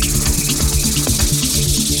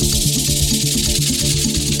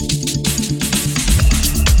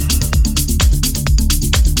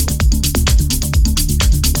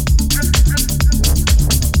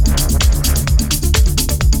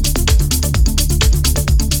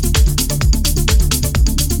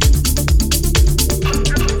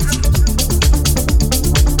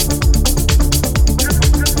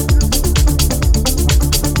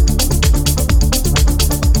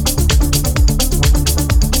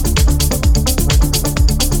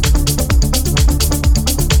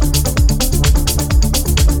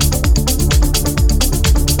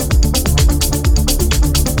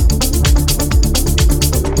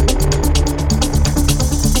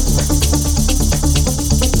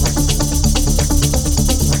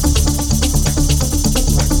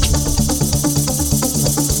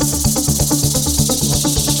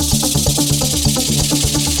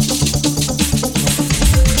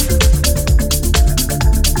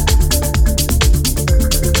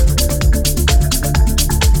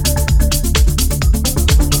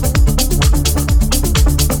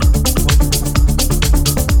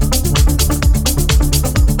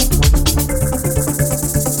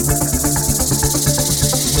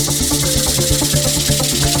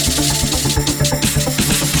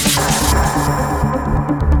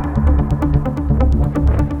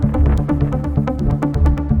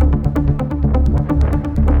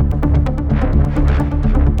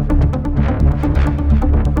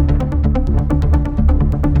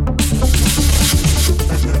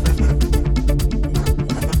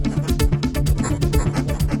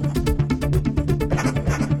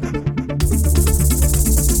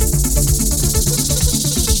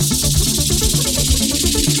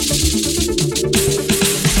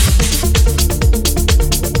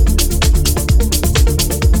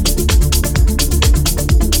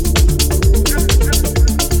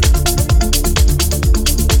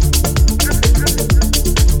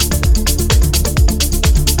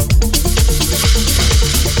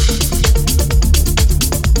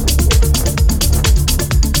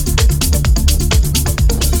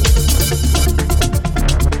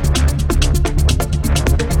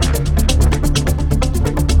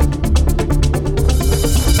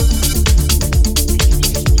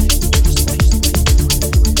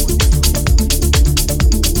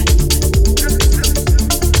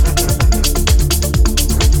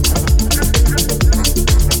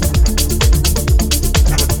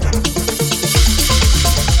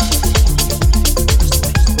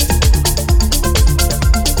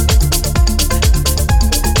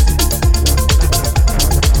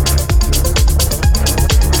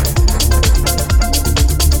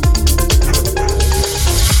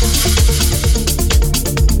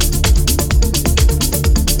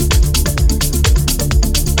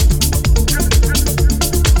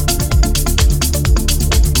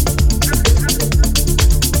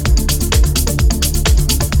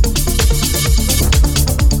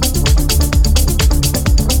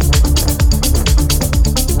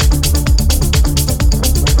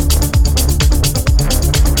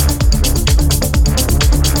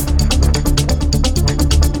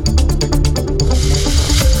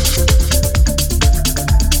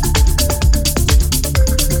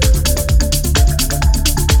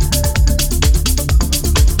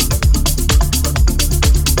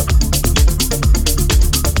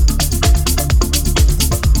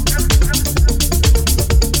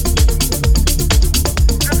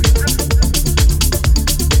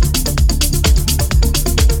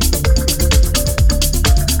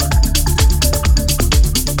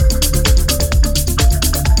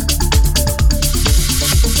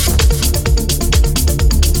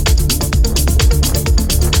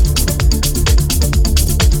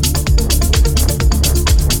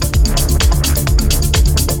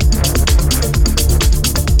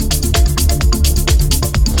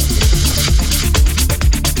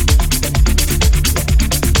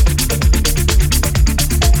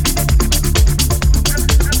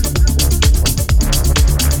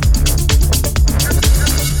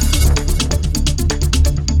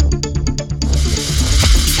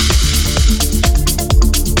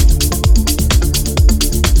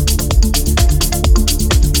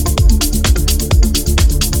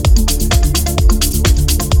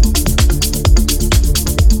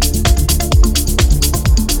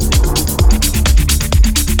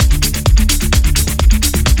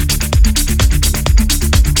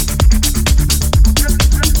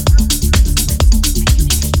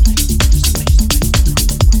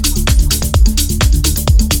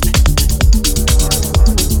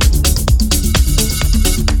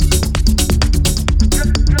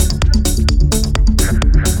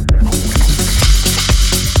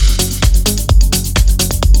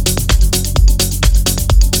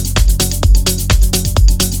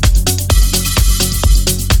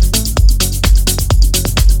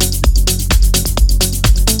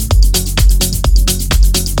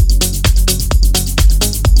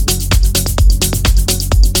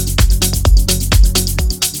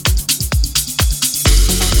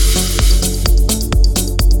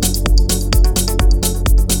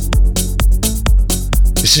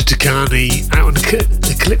 This is Dakani out on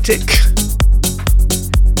Ecliptic.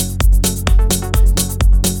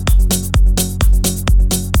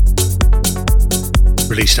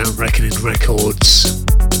 Released out on Reckoning Records.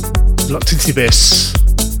 Locked into the abyss.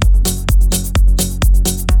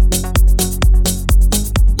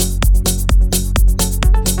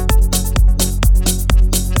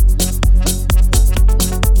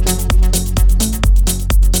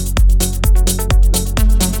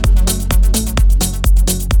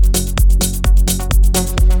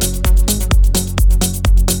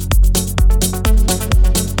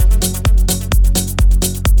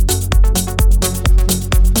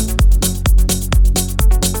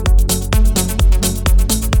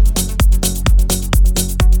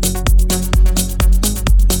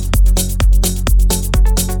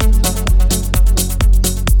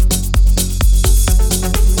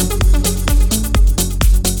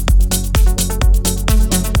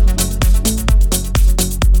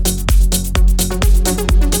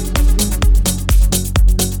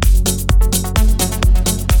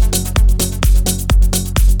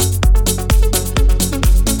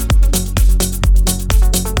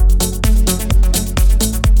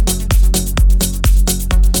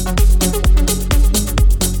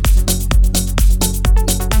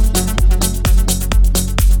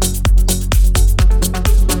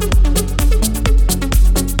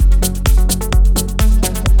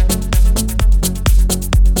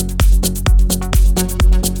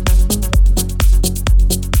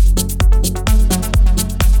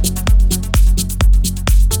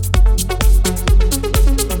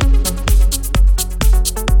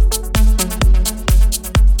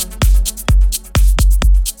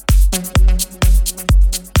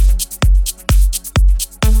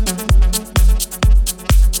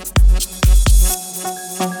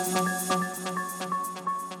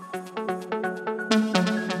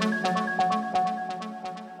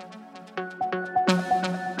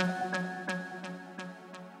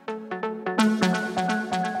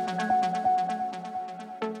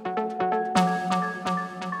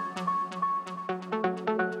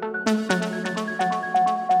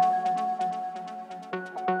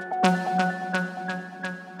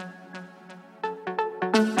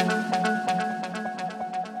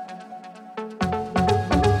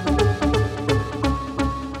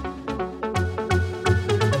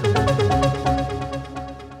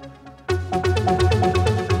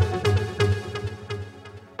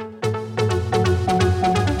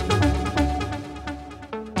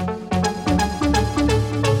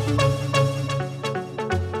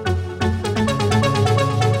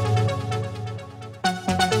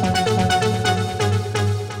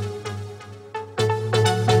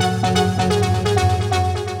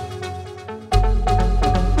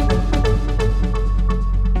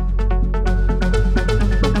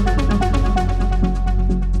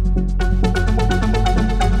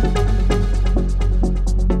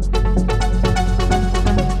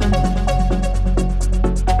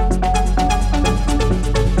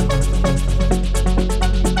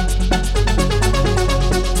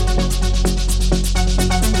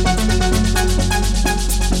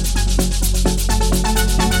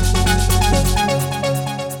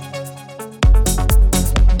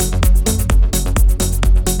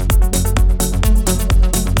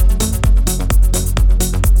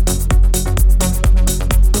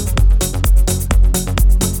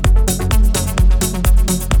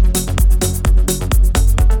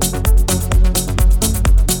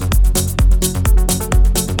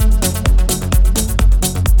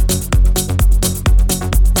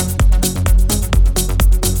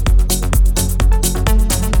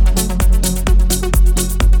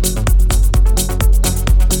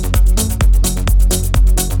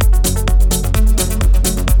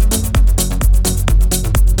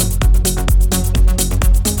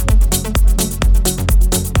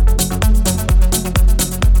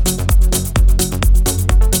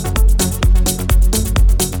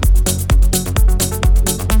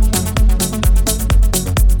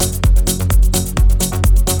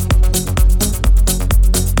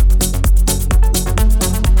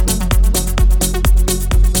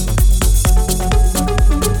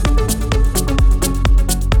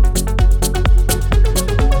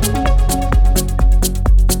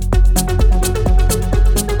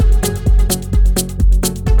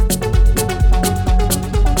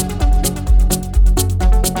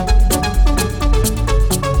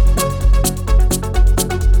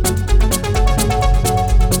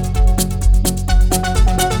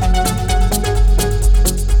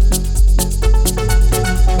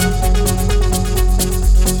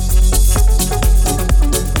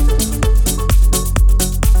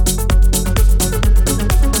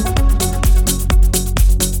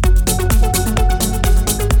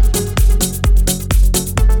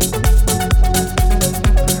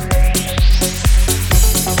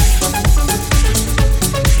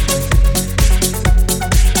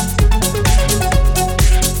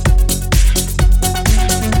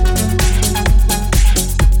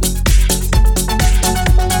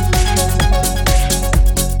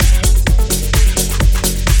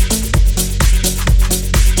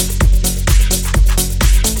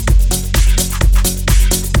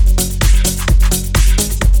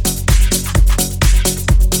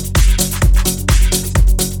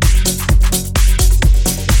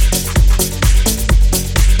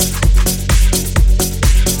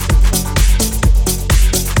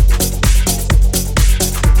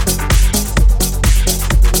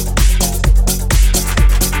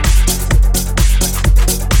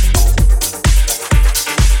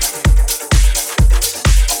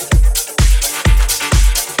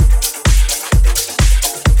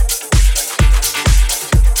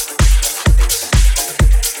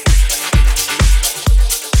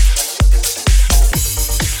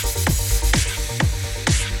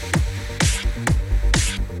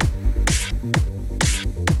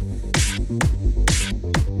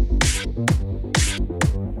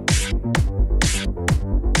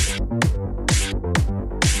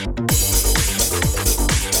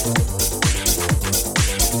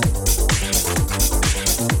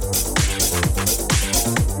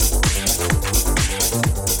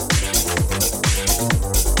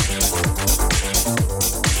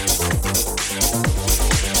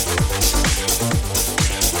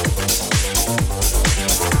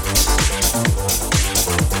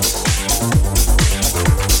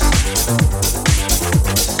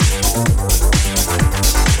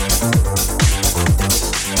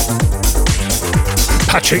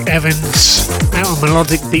 Patrick Evans out on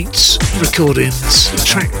Melodic Beats Recordings, the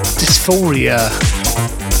track Dysphoria.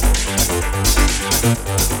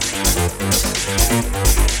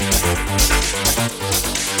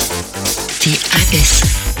 The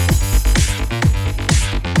Abyss.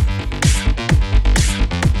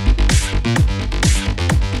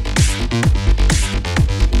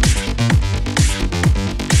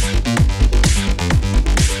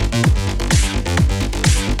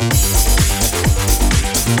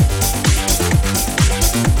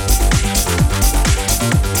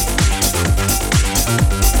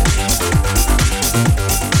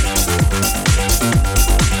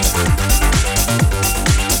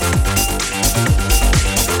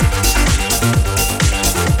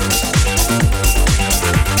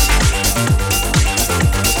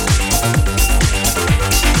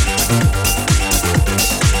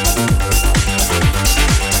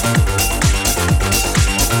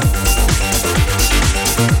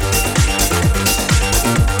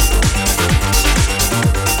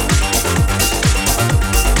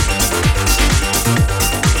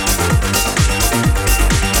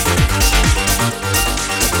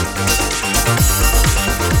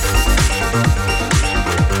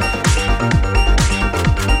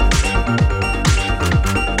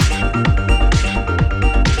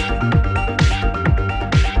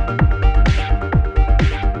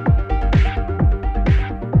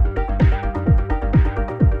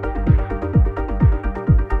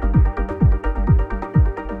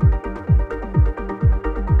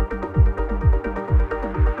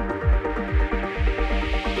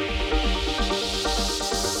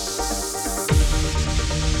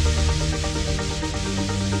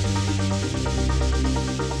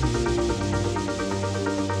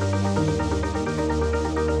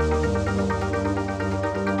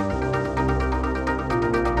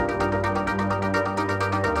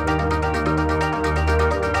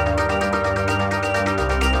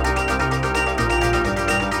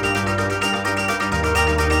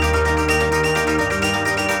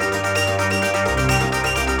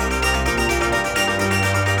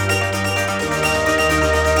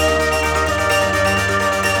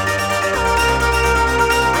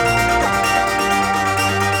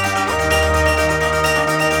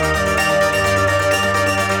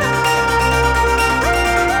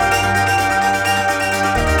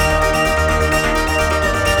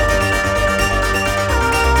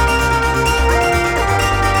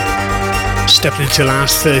 Stepping into the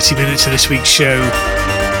last 30 minutes of this week's show.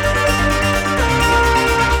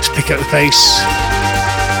 Let's pick up the pace,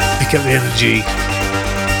 pick up the energy.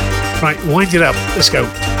 Right, wind it up. Let's go.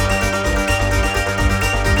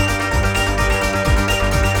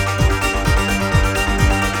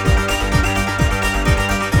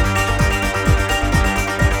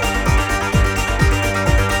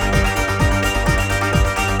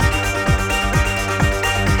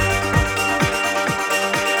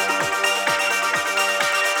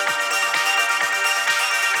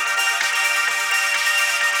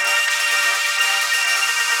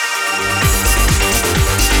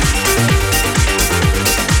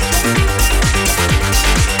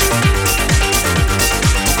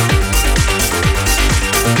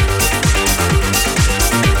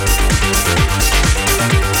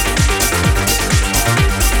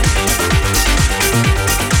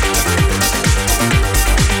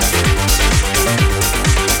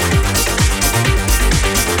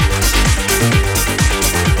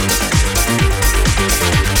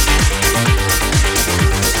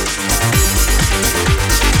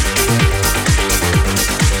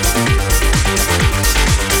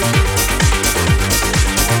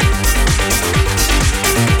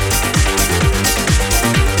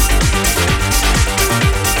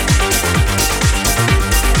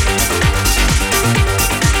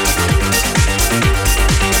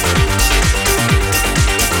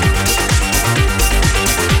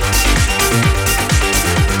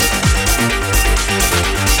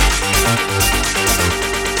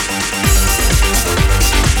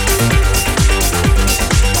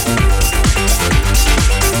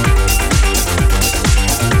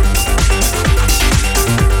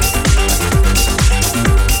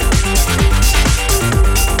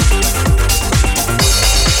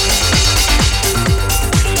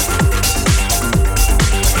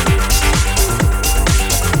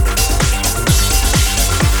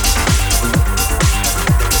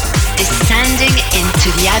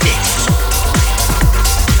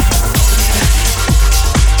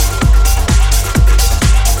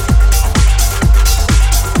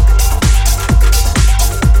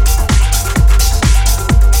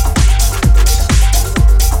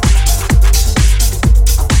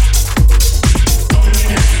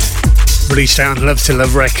 released out on Love to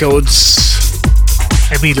Love Records.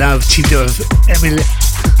 Emmy Love, teamed up with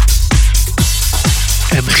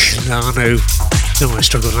Emiliano. No, I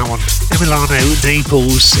struggled on that one. Emiliano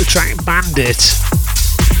Naples, the track Bandit.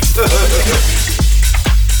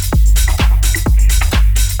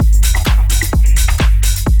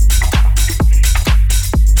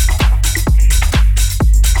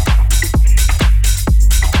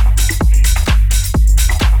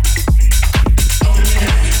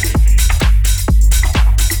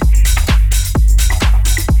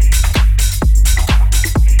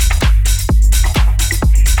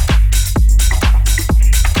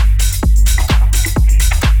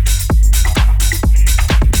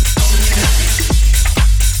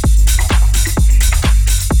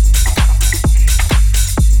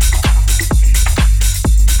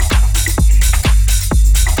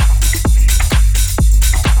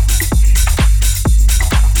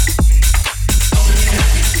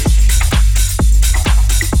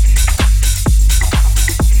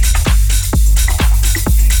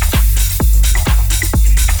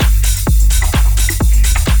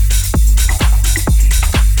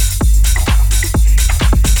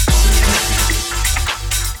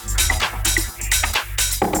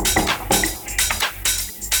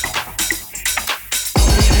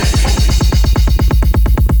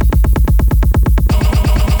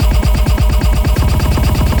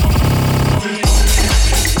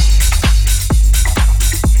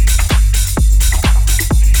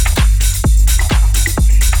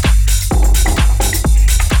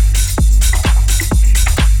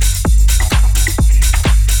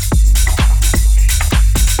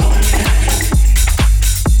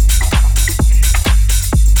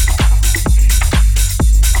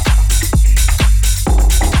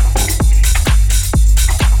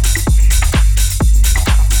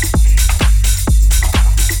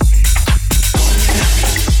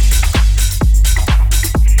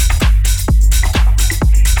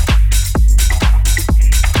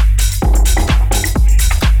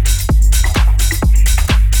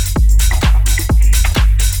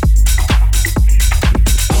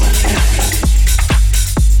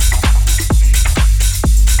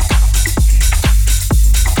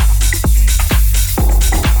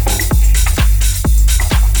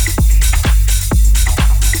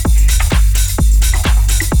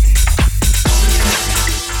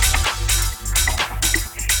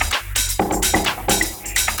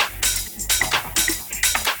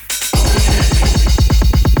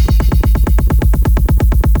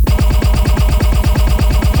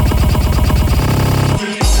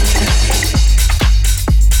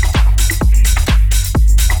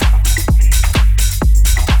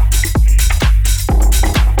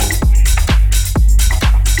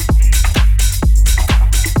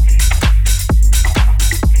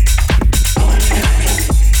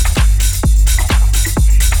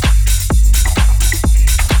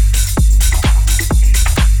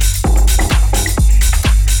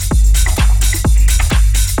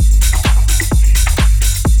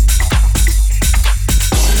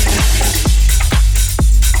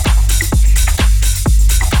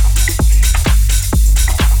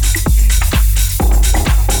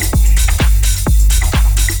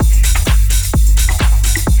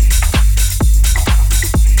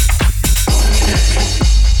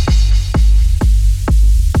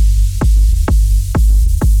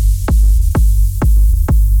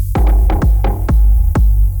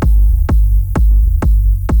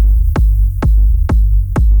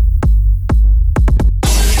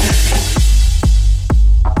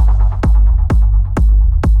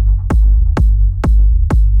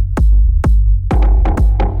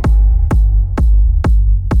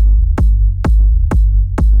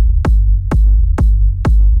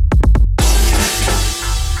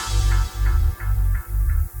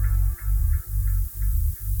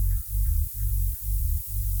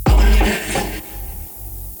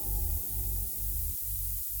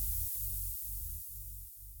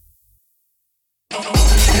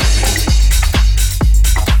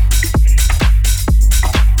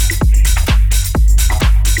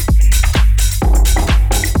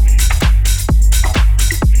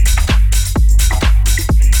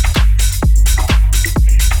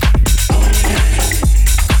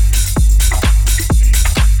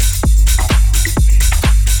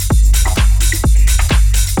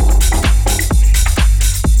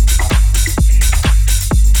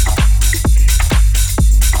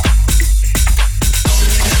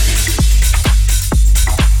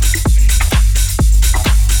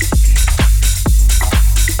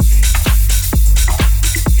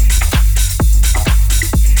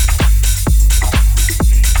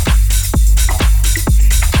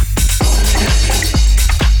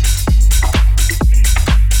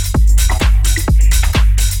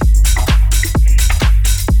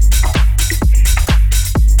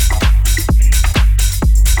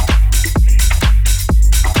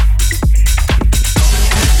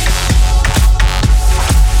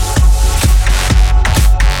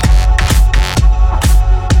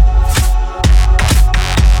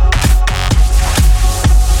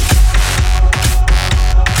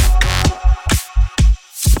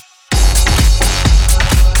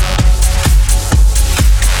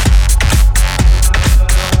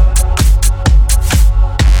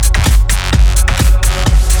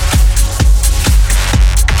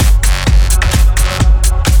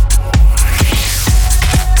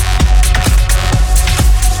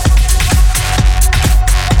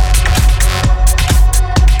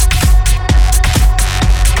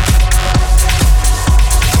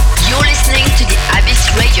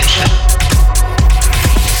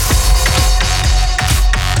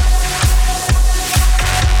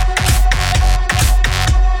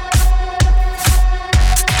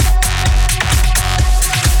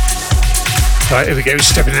 Right, here we go,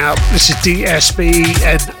 stepping out. This is DSB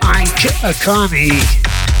and Ike Akani.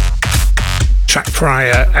 Track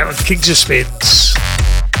prior out on Kings of Spins.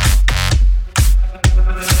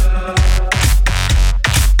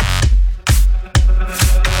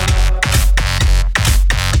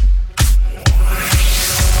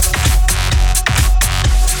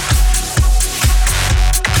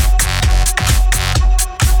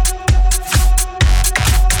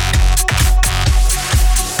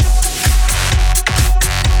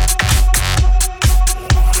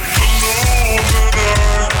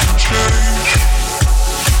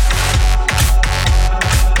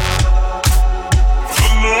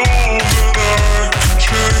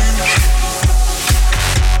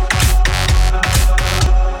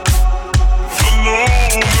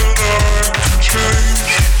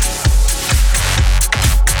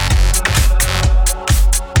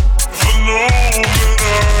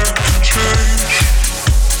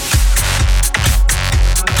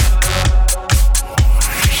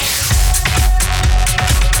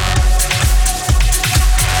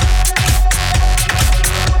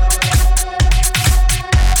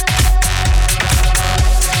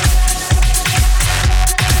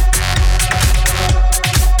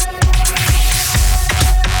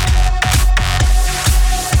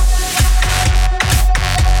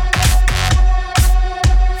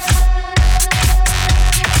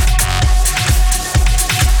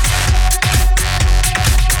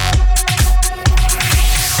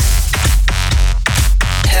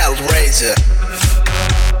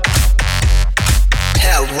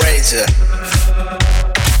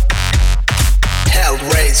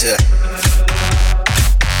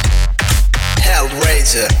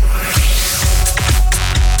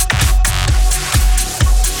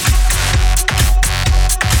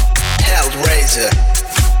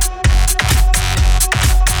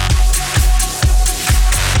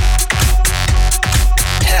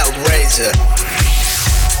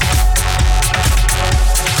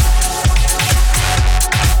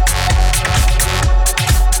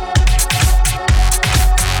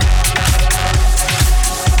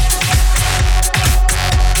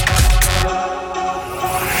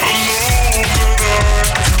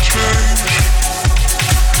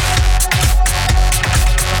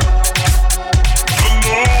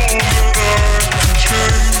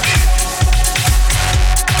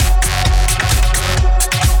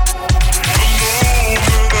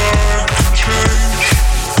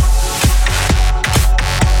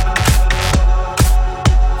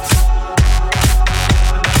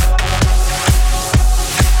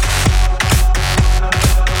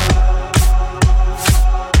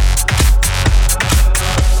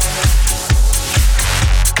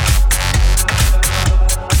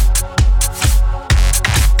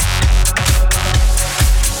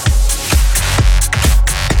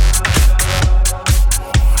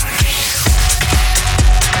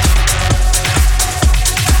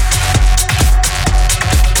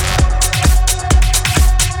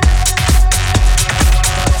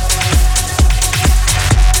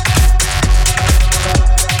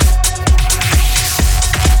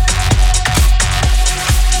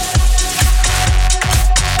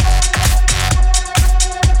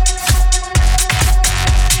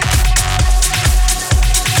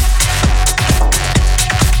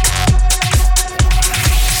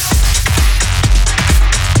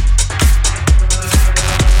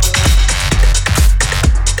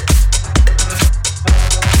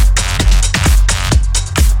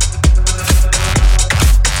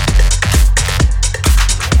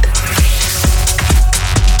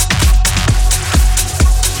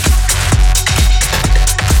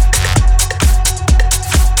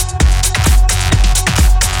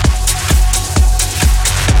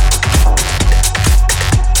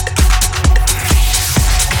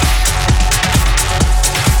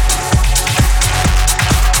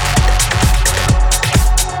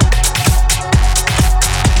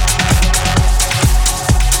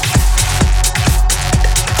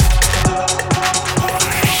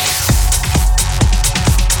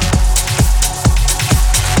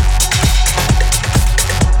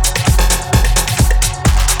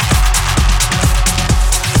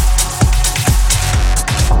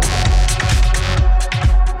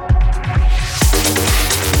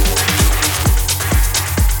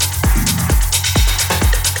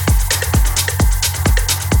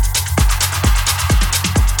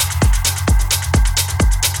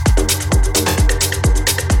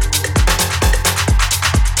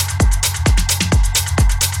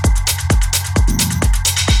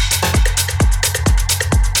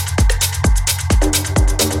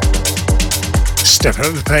 Step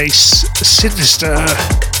up the pace, Sinister,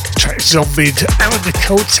 track Zombied out in the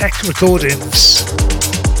Cold Tech recordings.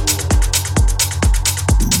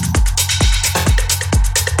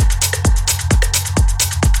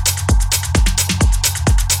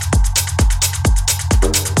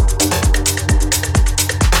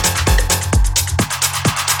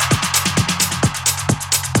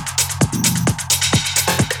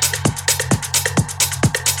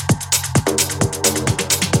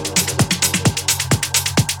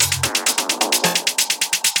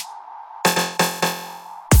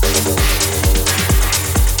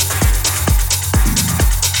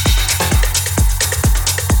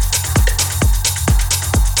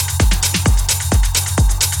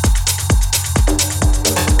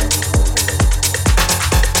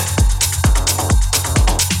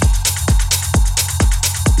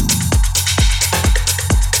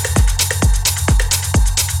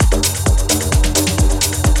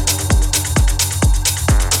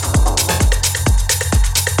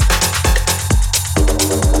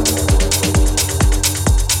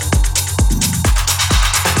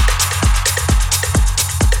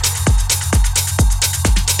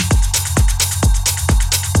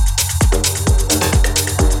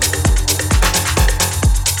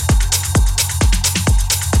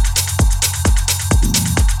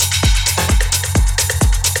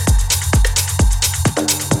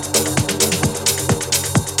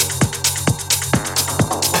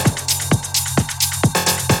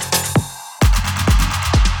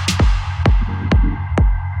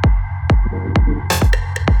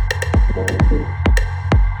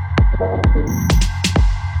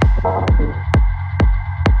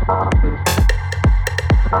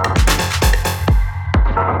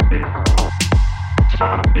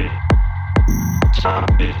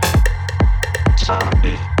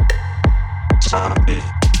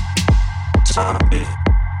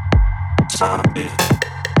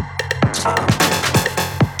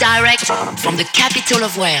 Direct from the capital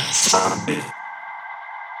of Wales.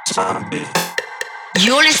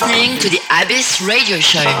 You're listening to the Abyss Radio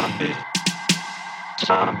Show.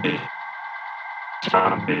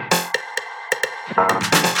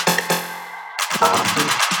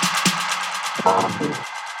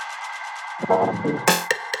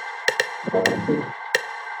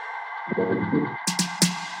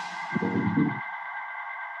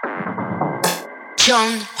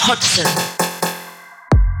 John Hodgson.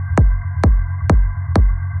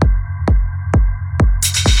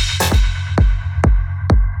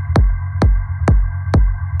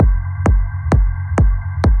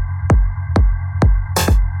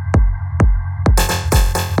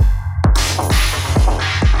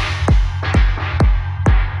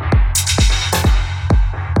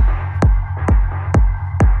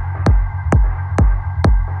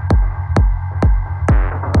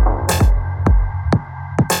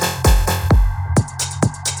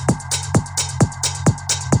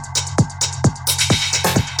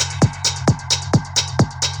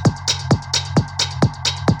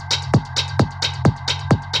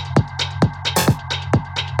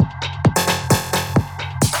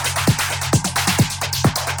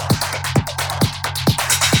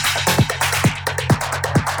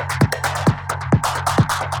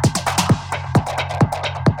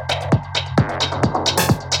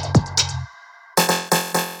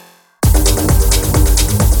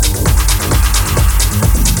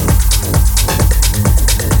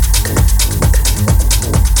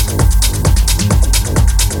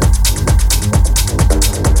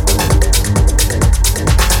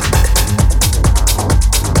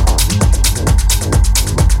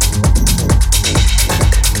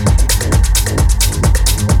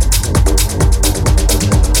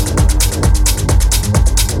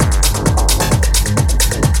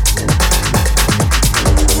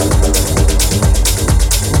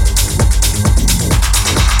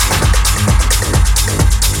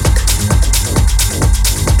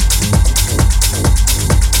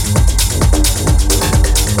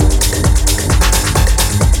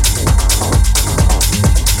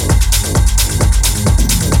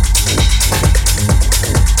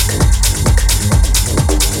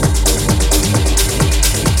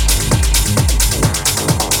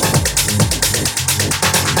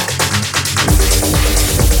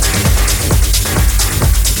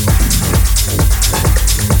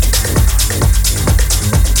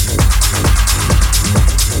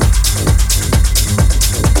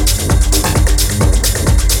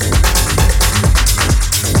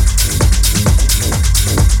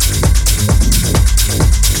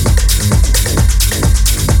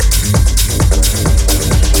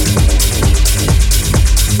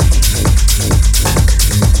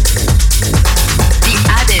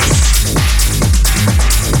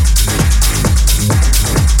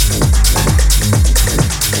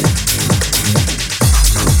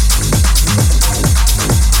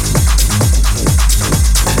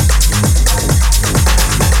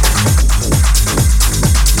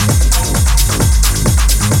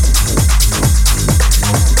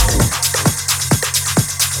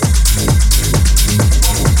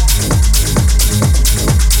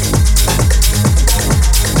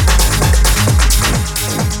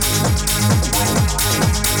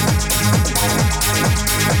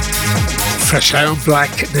 fresh out on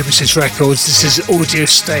Black Nemesis Records. This is Audio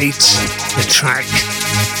State, the track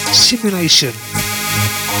Simulation.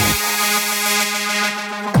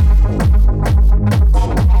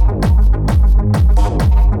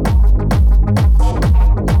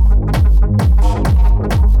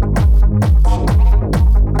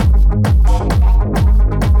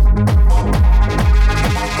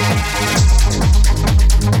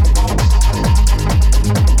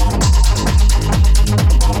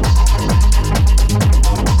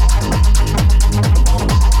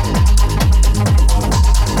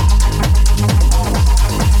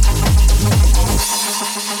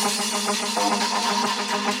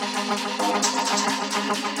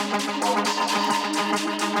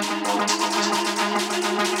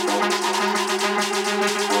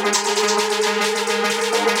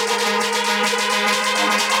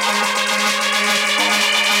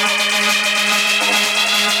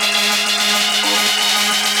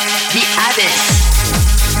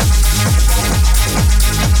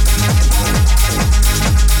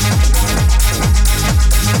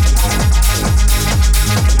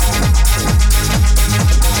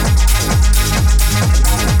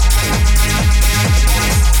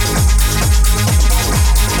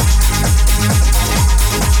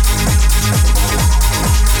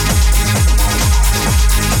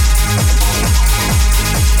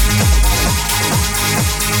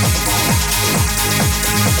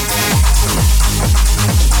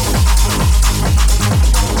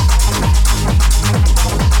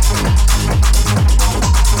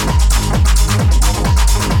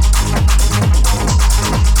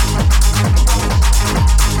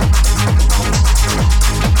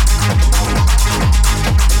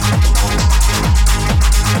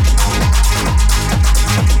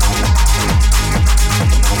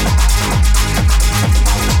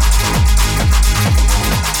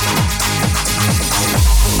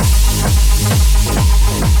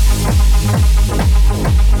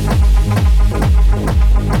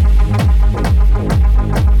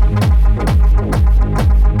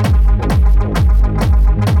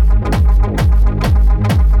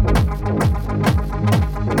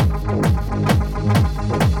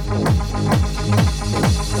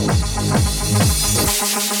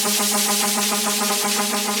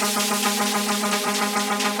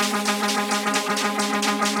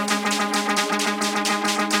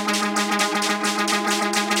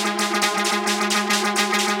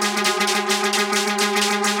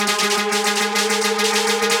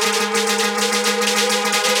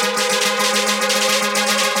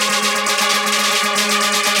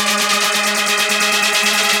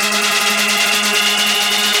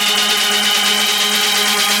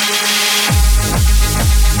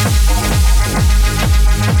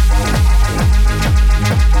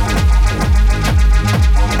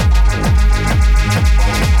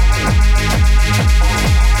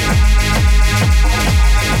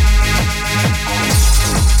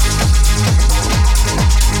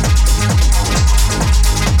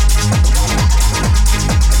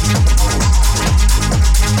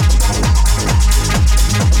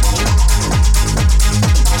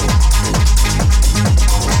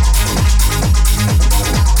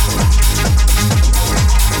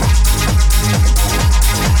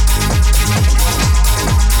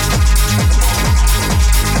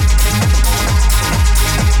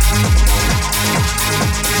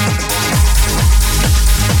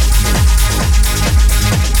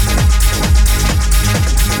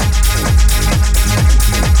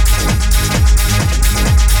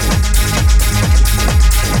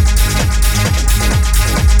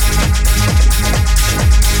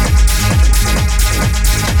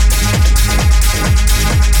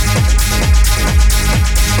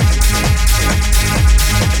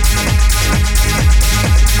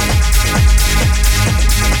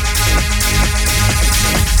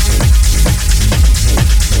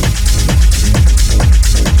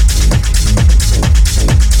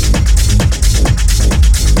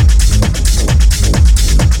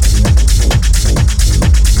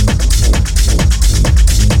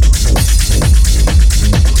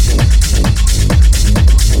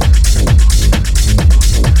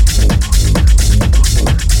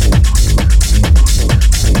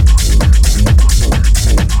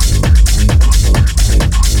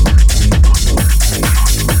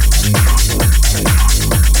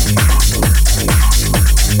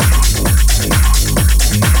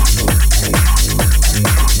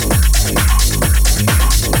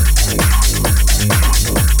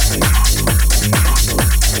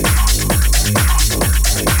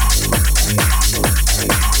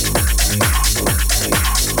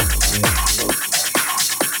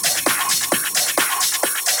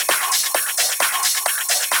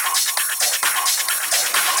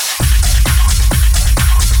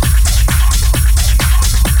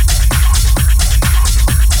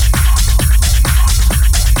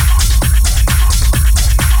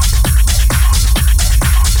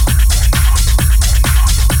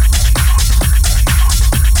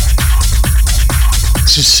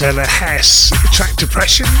 This is Stella Hess, track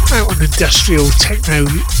Depression, out on Industrial Techno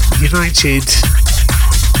United.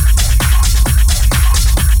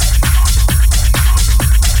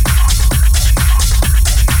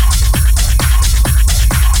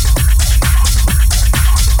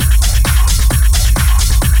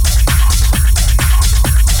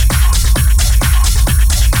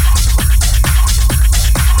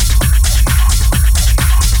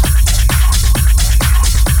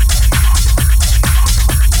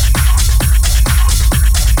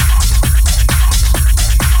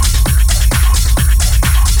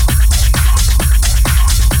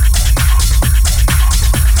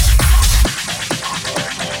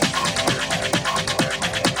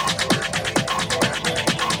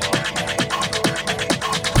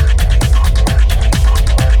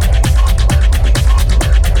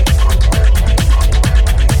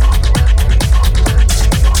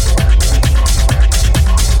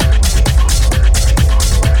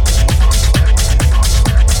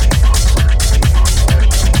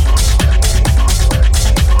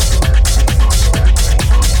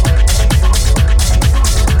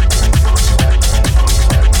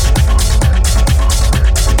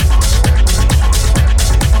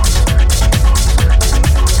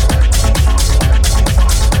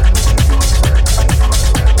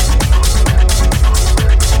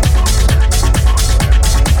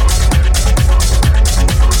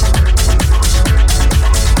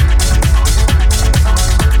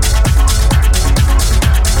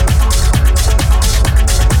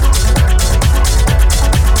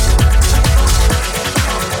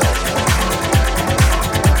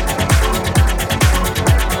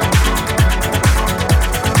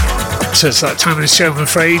 So it's that time of the show, I'm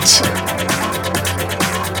afraid.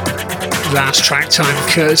 Last track time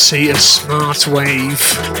courtesy of Smart Wave.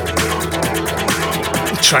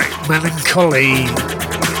 The track Melancholy.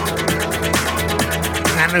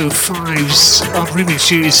 Nano 5's on Remix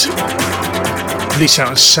Shoes. Released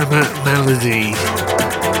out of Summer Melody.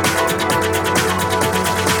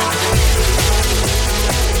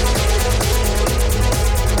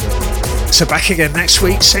 So back again next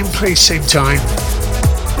week, same place, same time.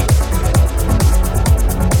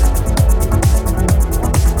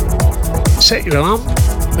 Set your alarm,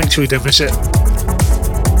 make sure you don't miss it.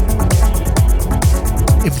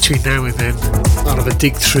 In between now and then, I'll have a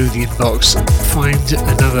dig through the inbox, find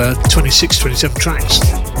another 26, 27 tracks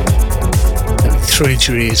that we throw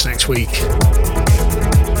into your ears next week.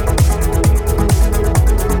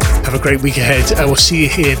 Have a great week ahead. I will see you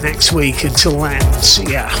here next week. Until then,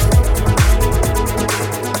 see ya.